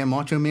 Thanks again,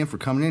 Macho Man, for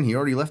coming in. He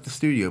already left the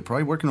studio,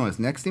 probably working on his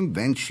next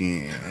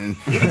invention.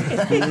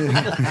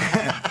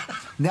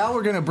 Now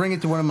we're going to bring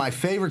it to one of my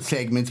favorite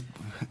segments,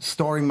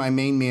 starring my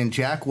main man,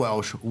 Jack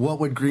Welsh. What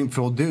would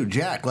Greenfield do?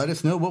 Jack, let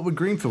us know, what would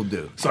Greenfield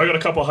do? So I got a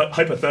couple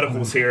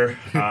hypotheticals here.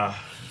 I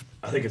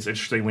think it's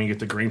interesting when you get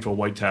the Greenfield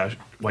white trash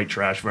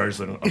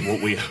version of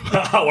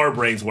how our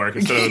brains work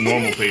instead of the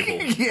normal people.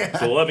 Yeah.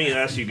 So let me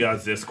ask you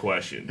guys this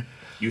question.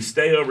 You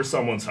stay over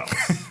someone's house,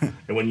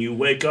 and when you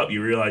wake up,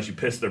 you realize you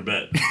pissed their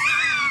bed.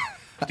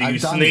 Do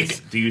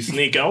you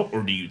sneak out,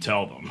 or do you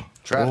tell them?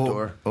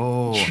 Trapdoor.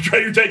 Oh.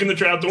 You're taking the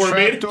trapdoor,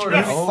 man? You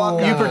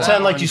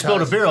pretend like you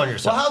spilled a beer on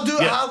yourself.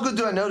 Well, how good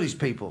do I know these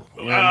people?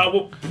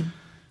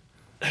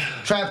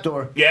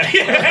 Trapdoor. Yeah.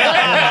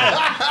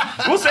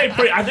 We'll say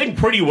I think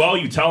pretty well.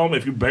 You tell them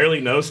if you barely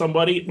know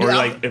somebody, or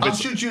I'll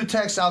shoot you a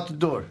text out the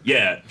door.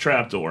 Yeah,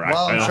 trapdoor.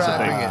 Well, I also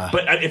think.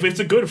 But if it's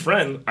a good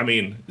friend, I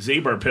mean,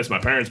 Z-Bird pissed my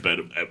parents' bed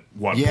at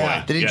one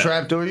point. Did he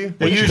trapdoor you?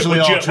 They usually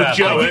all with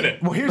Joe in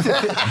it. Well, here's the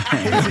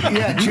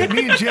thing.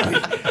 Me and Joey,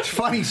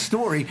 funny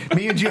story.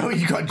 Me and Joey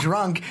got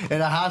drunk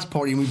at a house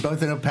party, and we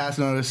both ended up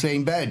passing on the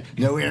same bed.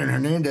 No Aaron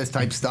Hernandez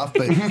type stuff,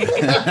 but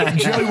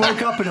Joey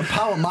woke up in a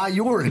pile of my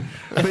urine.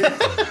 But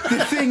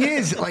the thing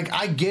is,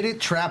 I get it,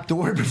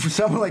 trapdoor, but for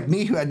someone like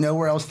me who had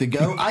nowhere else to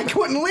go, I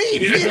couldn't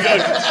leave. You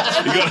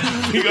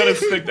got to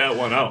stick that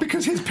one out.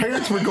 Because his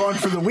parents were gone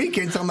for the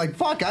weekend, so I'm like,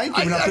 fuck, I ain't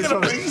giving up this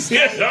one.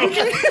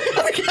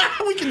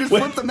 We can just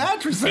flip the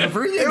mattress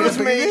over. It was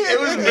me.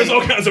 There's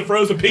all kinds of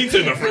frozen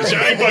pizza in the fridge.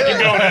 I ain't fucking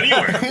going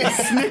anywhere.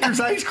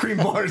 Snickers ice cream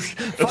bars.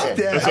 Fuck that.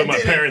 That's what my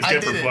parents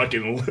get for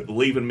fucking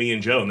leaving me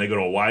and Joe, and they go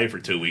to Hawaii for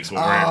 2 weeks when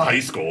we're in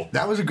high school.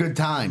 That was a good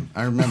time.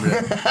 I remember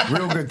that.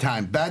 Real good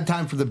time. Bad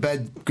time for the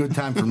bed, good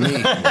time for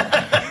me.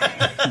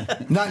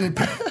 Not in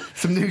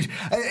some news.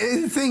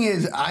 The thing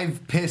is,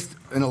 I've pissed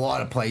in a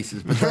lot of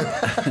places, but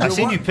I've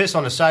seen you piss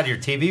on the side of your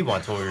TV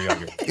once when we were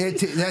younger.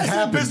 That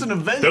happened.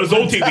 Those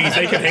old TVs,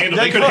 they can handle.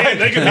 They can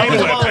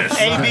handle that piss.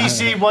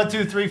 ABC 1,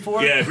 2, 3,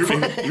 4. Yeah, if you're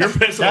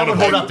pissing that on would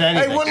hold up to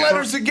anything. Hey, what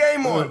letter's the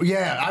game on?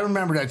 Yeah, I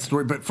remember that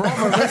story. But for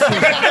all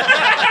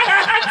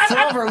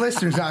of our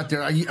listeners, out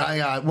there,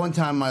 I one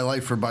time in my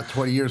life for about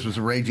 20 years was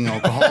a raging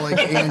alcoholic,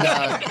 and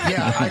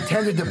I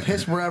tended to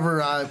piss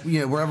wherever I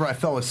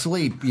fell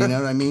asleep. You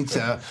know what I mean?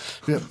 So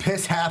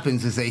piss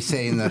happens, as they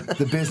say in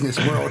the business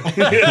world.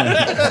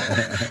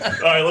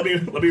 All right,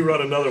 let me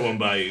run another one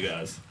by you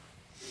guys.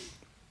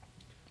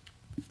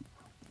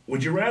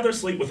 Would you rather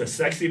sleep with a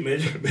sexy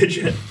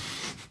midget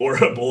or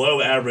a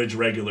below average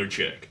regular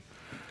chick?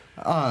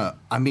 I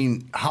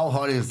mean, how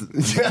hot is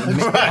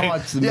how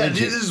hot's the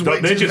midget?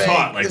 Midget's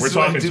hot. We're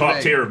talking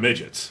top tier of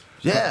midgets.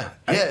 Yeah.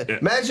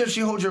 Imagine if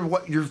she holds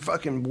your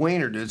fucking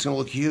wiener, dude. It's gonna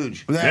look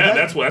huge.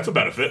 That's a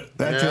benefit.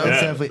 That's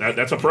definitely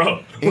that's a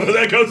pro.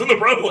 That goes in the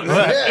pro list.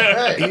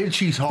 Right. And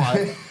she's hot.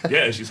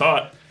 Yeah, she's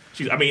hot.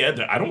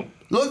 I don't.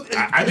 Look,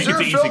 I is think there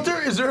a it's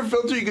filter? Is there a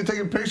filter you can take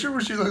a picture where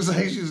she looks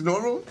like she's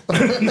normal?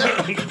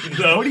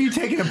 No. What are you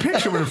taking a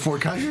picture with her for?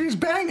 Because you're just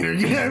banging her.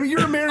 You know what I mean?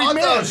 You're a married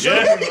man.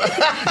 Yeah.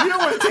 You don't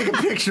want to take a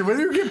picture with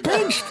her. You get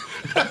pinched.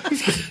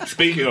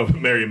 Speaking of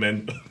married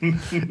men,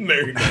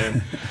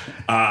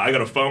 I got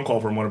a phone call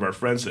from one of our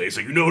friends today. He's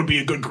like, it'd be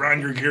a good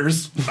grind your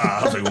gears?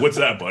 I was like, what's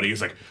that, buddy?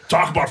 He's like,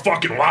 talk about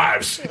fucking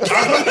wives.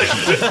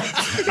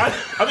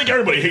 I think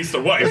everybody hates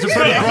their wife. It's a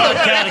pretty broad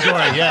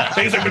category, yeah.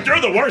 He's like, but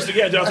you're the worst.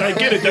 Yeah, Josh, I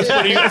get it. That's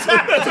a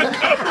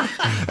cover.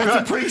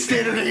 That's a pretty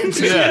standard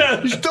answer.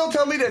 Yeah. You should don't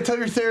tell me that. Tell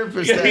your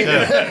therapist.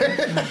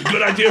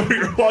 Good idea for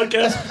your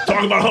podcast.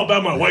 Talk about how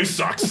bad my wife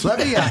sucks. Let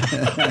me.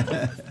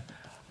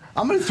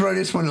 I'm going to throw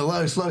this one to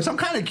Lois. Lois, I'm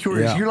kind of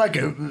curious. Yeah. You're like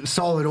a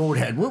solid old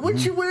head.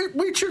 What's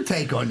your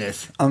take on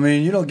this? I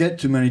mean, you don't get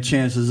too many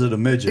chances at a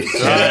midget. So,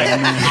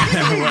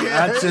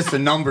 that's just a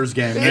numbers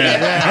game.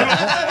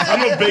 Yeah.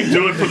 I'm a big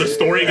do it for the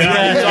story guy.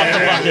 Yeah, it's off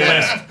the bucket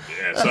list.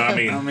 So I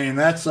mean,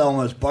 that's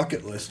almost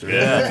bucket list. Right?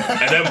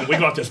 Yeah. And then we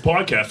got this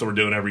podcast that we're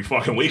doing every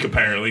fucking week,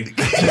 apparently.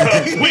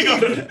 We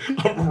got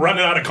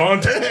running out of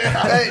content.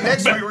 Hey,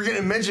 next week we're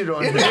getting midget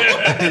on.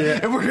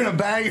 And we're going to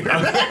bang her.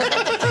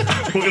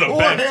 We're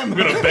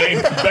gonna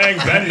bang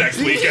Ben next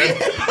weekend.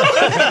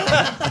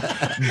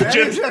 Ben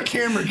is our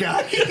camera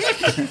guy.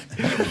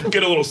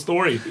 Get a little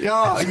story.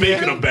 Oh,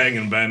 Speaking of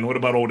banging Ben, what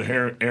about old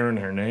Aaron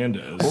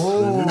Hernandez?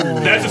 Oh.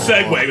 That's a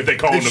segue that they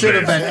call him the should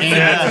have been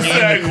That's a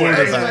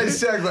segue.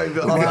 Nice segue,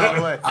 Bill.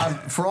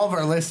 For all of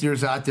our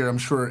listeners out there, I'm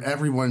sure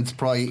everyone's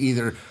probably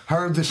either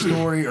heard the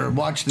story or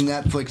watched the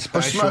Netflix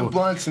Or special. smoke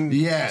blunts and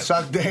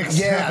suck dicks.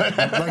 Yeah,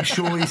 like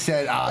Shuli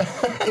said,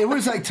 it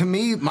was like, to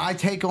me, my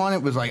take on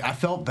it was like, I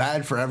felt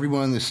bad for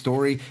everyone in the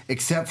story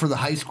except for the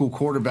high school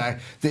quarterback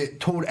that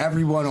told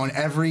everyone on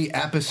every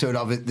episode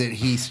of it that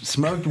he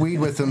smoked weed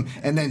with him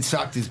and then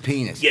sucked his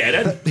penis.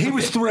 Yeah, he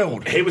was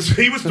thrilled. He was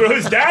thrilled.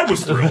 His dad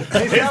was thrilled.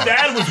 His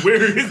dad was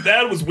weird. His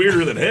dad was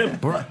weirder than him.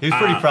 He was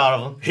pretty proud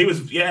of him. He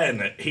was, and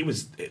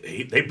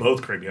they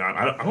both creeped me out.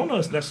 I don't know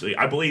necessarily.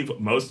 I believe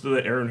most of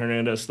the Aaron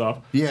Hernandez stuff.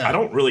 Yeah. I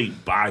don't really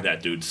buy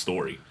that dude's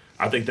story.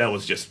 I think that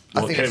was just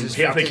I think it's just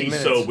I think 15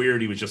 he's minutes. so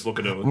weird. He was just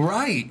looking at him.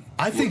 Right.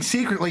 I think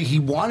secretly he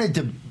wanted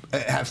to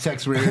have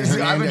sex with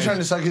Aaron I've been trying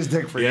to suck his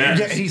dick for years.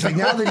 Yeah, he's like,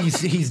 now that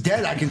he's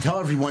dead, I can tell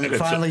everyone it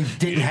finally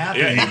didn't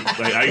happen. Yeah,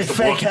 I used It's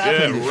to fake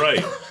happened. Yeah,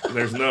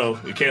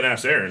 right. You can't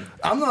ask Aaron.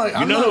 I'm not.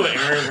 You know who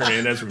Aaron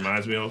Hernandez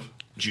reminds me of?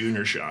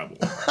 Junior Scheibel.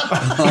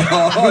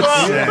 Oh,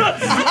 shit.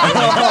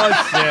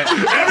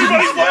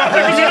 Everybody's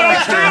laughing because you know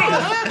it's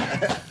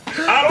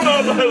true. I don't know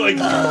about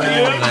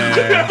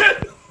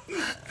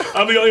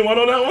I'm the only one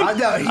on that one? I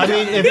know. I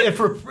mean,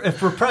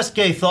 if repressed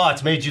gay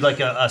thoughts made you like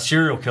a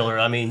serial killer,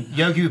 I mean,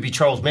 Yogi would be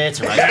Charles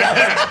Manson, right?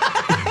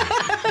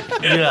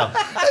 Yeah.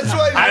 That's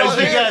why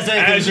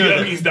As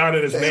Yogi's down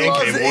in his man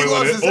cave,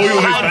 oiling his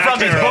Hiding back from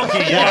his hair, bunkie,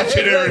 yeah.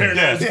 watching Aaron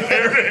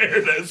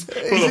Hernandez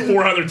for the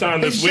 400th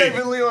time he's this week.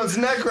 shaving Leon's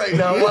neck right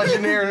now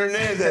watching Aaron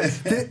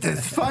Hernandez.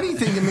 The funny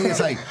thing to me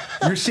is like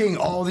you're seeing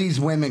all these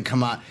women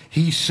come out.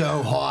 He's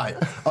so hot.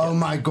 Oh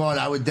my god,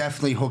 I would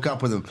definitely hook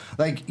up with him.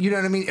 Like, you know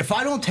what I mean? If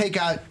I don't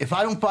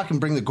fucking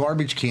bring the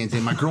garbage cans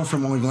in, my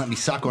girlfriend won't even let me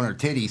suck on her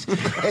titties.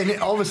 And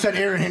then all of a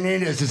sudden, Aaron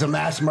Hernandez is a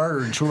mass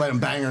murderer, and she'll let him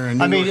bang her.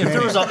 I mean, if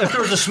there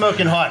was a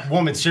smoking hot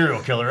woman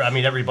serial killer, I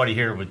mean, everybody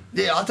here would.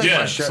 Yeah, I'll take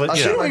my shit. But, I'll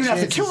she take don't my even have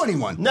to chances. kill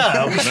anyone. No,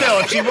 but still,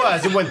 if she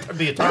was, it wouldn't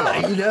be a turn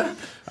on. You know?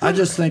 I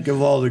just think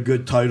of all the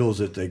good titles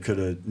that they could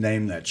have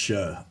named that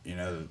show. You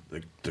know,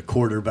 the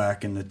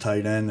quarterback and the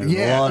tight end. There's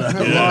Yeah. a lot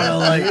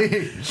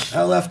of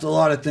I left a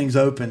lot of things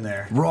open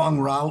there. Wrong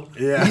route.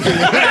 Yeah.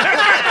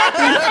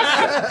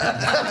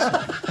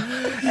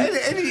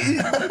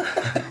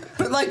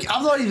 But like,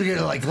 I'm not even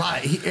gonna like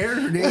lie.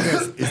 Aaron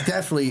Hernandez is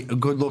definitely a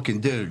good-looking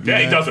dude. Yeah,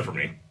 you he know? does it for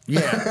me.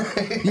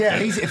 Yeah.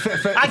 He's.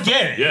 I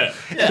get it. Yeah.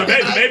 So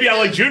maybe I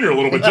like Junior a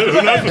little bit too.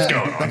 Who knows what's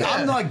going on? Like,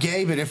 I'm not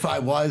gay, but if I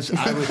was,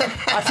 I would.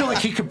 I feel like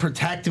he could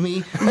protect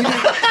me.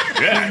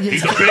 Yeah,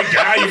 he's a big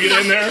guy. You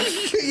get in there,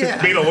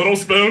 Yeah. being a little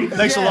spoon.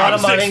 Makes a lot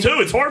of I'm money.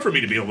 6'2". It's hard for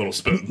me to be a little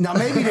spoon. Now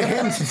maybe to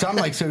him, since I'm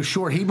like so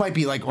short, he might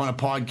be like on a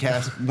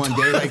podcast one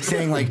day, like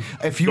saying like,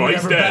 if you No, would he's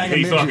ever dead. bang a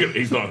He's not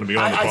midget. going to be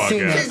on the I've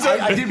seen podcast.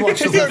 that. I did watch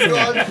the He's whole thing.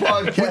 on the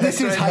podcast But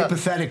this is right now.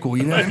 hypothetical,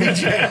 you know what I mean?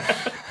 Jay?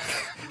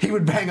 He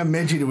would bang a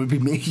midget, it would be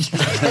me.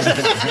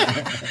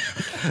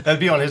 That'd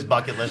be on his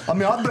bucket list. I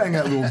mean, I'd bang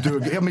that little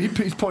dude. I mean,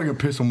 he's probably gonna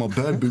piss on my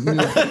bed, but you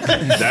know.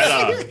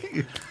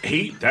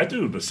 That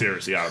dude was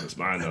seriously out of his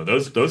mind though.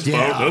 Those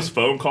Yeah.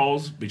 phone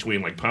calls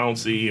between like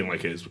Pouncey and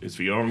like his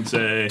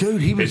fiance, Dude,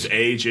 his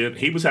agent.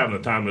 He was having the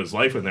time of his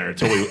life in there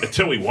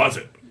until he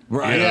wasn't.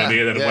 Right. You know what I mean?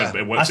 Yeah, And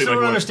yeah. it I still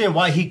don't understand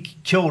why he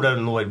killed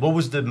Odin Lloyd. What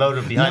was the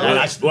motive behind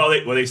it? Well,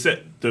 they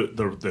said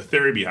the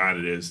theory behind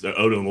it is that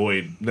Odin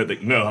Lloyd.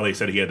 How they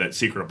said he had that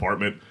secret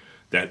apartment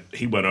that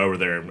he went over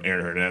there and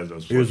Aaron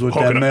Hernandez He was with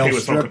hooking that up. male He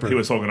was stripper.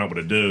 hooking up with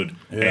a dude,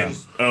 Yeah. and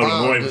Odin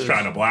Lloyd was dude.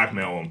 trying to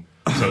blackmail him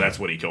So that's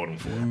what he killed him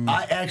for.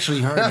 I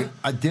actually heard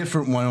a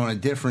different one on a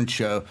different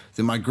show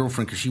than my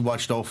girlfriend because she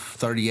watched all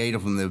 38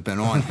 of them that have been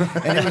on,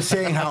 and it was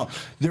saying how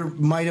he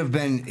might have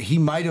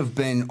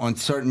been on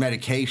certain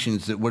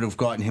medications that would have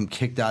gotten him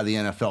kicked out of the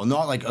NFL.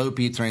 Not like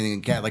opiates or anything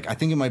like that. Like I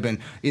think it might have been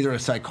either a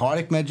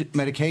psychotic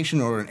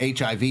medication or an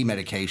HIV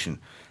medication,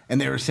 and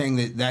they were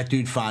saying that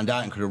dude found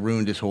out and could have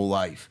ruined his whole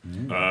life.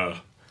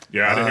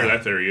 Yeah, I didn't hear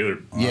that theory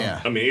either.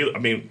 Yeah. I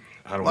mean,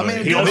 I don't know.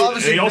 mean, He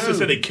also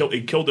said he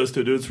killed those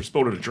two dudes for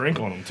spilling a drink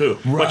on him too.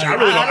 Right. Which I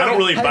don't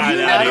really buy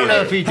that. I don't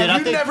know if he did.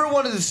 Have you never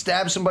wanted to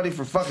stab somebody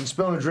for fucking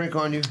spilling a drink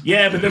on you?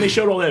 Yeah, but then they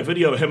showed all that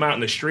video of him out in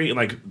the street, and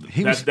like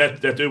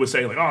that dude was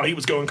saying like, oh, he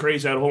was going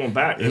crazy, I had to hold him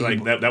back. And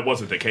like that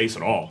wasn't the case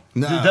at all.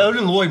 The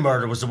Odin Lloyd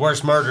murder was the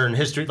worst murder in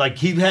history. Like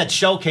he had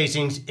shell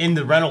casings in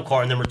the rental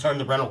car and then returned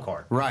the rental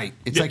car. Right.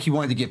 It's like he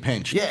wanted to get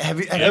pinched. Yeah, have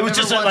you It was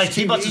just like TV?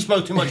 he must have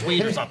smoked too much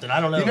weed or something. I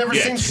don't know. You never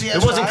Yeah. seen CSI?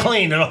 It wasn't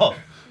clean at all.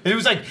 It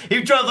was like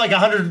he drove like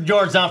 100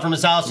 yards down from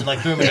his house and like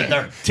threw him in the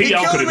dirt. TL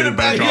killed could have him been in a the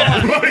better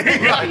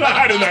back. job.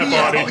 Hiding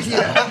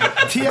that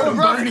body. T.O. and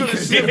Bernie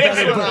could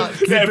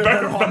Yeah, better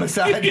Bernie-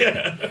 homicide.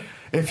 Yeah.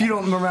 If you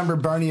don't remember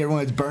Bernie,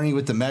 everyone, it's Bernie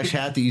with the mesh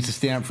hat that used to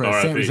stand up for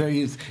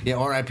R.I.P.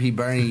 R.I.P.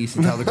 Bernie used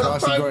to tell the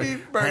crossing guard,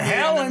 R.I.P. Bernie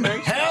Helen, and the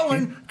mesh.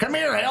 Helen, come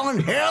here, Helen,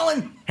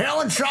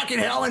 suck it,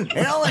 Helen.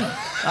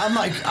 I'm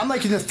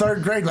like in the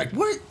third grade, like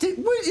what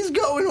is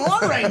going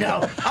on right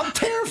now? I'm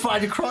terrified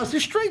to cross the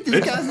street.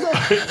 This guy's not.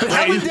 But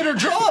Helen did her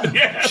job.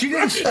 Yeah. She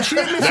didn't miss a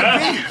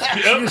beat.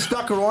 She just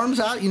stuck her arms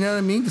out. You know what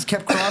I mean? Just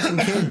kept crossing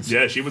kids.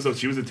 Yeah, she was a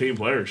team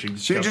player. She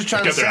was just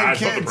trying to kept their save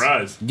eyes on the kids.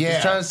 prize. Yeah.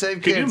 Just trying to save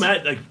Can kids. you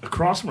imagine, like,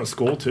 across from a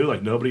school, too?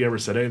 Like, nobody ever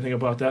said anything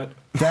about that?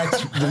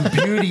 That's the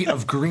beauty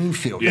of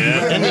Greenfield.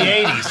 Yeah. In the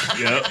 80s.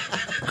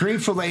 Yep.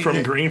 Greenfield.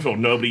 From Greenfield,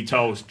 nobody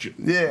tells.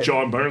 Yeah.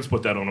 John Burns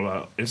put that on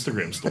a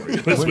Instagram story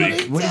this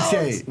week. What did he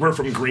say? We're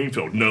from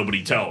Greenfield,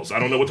 nobody tells. I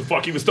don't know what the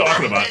fuck he was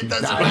talking about. It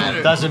doesn't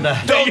matter. Doesn't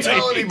matter. Don't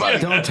tell anybody.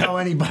 Don't tell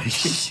anybody.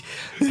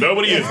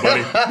 Nobody is,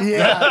 buddy.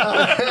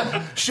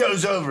 Yeah.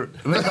 Show's over.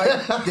 But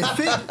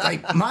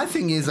my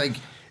thing is like,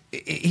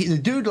 the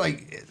dude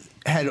like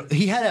had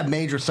to have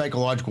major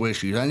psychological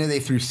issues. I know they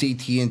threw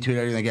CT into it,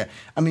 everything like that.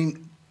 I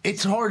mean,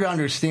 it's hard to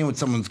understand what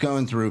someone's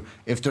going through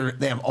if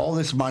they have all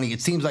this money.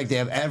 It seems like they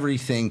have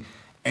everything.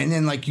 And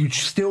then, like, you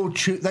still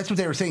choose. That's what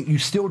they were saying. You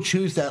still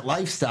choose that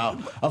lifestyle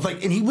of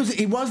like. And he wasn't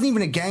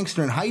even a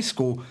gangster in high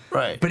school,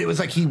 right? But it was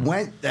like he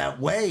went that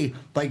way,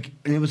 like,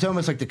 and it was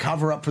almost like to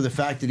cover up for the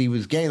fact that he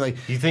was gay. Like,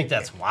 You think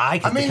that's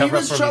why? I mean, he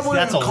was trouble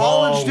in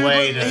college,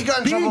 dude. He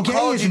got in trouble in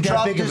college and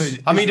dropped his...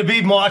 I mean, to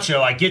be macho,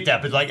 I get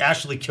that, but like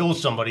actually kill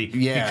somebody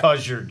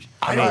because you're.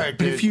 I know,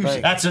 but if you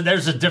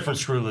there's a different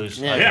screw loose.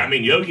 Yeah, I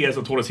mean, Yogi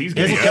hasn't told us he's He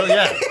getting hasn't killed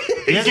yet.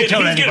 He hasn't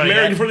killed He's getting anybody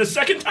married yet. for the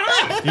second time.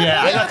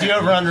 Yeah, I got the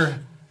over under.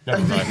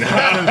 Never mind.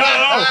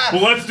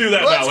 Well, let's do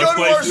that Let's now. go to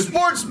play our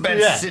sports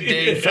bets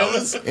today,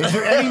 fellas. Is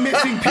there any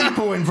missing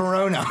people in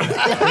Verona?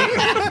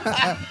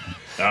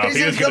 If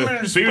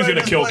he was going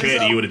to kill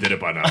Candy, you would have did it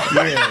by now.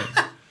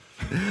 Yeah.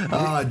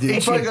 Oh, dude. He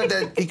probably got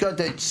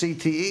that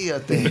CTE, I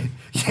think.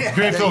 Yeah.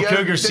 Greenfield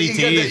Cougar CTE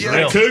is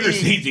real. Cougar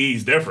CTE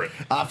is different.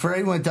 For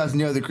anyone that doesn't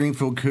know, the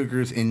Greenfield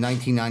Cougars in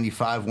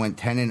 1995 went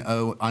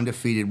 10-0,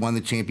 undefeated, won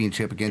the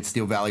championship against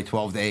Steel Valley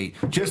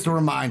 12-8. Just a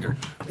reminder.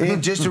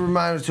 And just a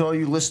reminder to all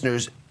you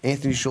listeners,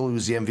 Anthony Sholey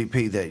was the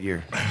MVP that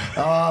year.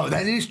 Oh,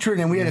 that is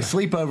true. And we had a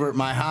sleepover at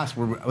my house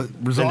where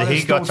Rosado And the heat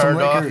stole got some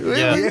turned off. liquor.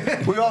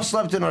 Yeah. We all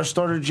slept in our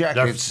starter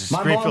jackets.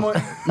 My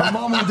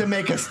mom wanted to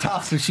make us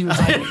tough, so she was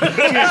like,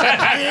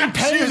 I ain't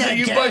paying that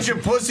You gas. bunch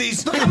of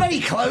pussies. Look how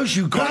many clothes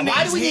you got.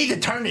 Why do we need to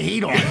turn the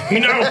heat on? You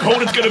know how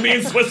cold it's going to be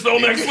in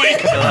Swissville next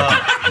week?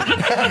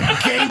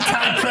 Game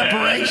time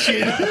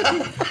preparation.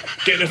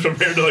 Getting us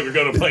prepared to like we're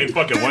going to play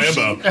fucking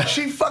Lambo.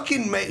 She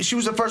fucking made. She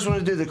was the first one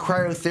to do the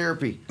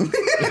cryotherapy.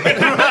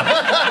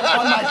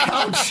 On my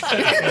couch.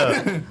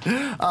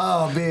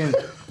 Oh man.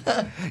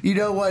 You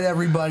know what,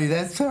 everybody?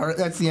 That's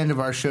the end of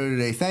our show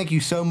today. Thank you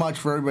so much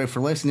for everybody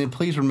for listening.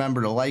 Please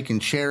remember to like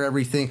and share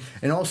everything.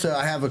 And also,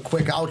 I have a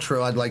quick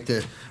outro I'd like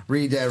to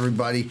read to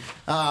everybody.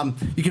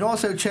 You can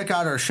also check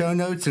out our show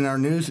notes and our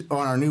news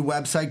on our new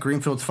website,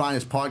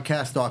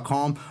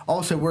 greenfieldsfinestpodcast.com.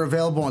 Also, we're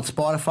available on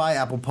Spotify,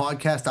 Apple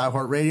Podcast,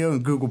 iHeartRadio,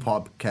 and Google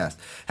Podcast.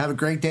 Have a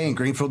great day, and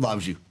Greenfield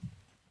loves you.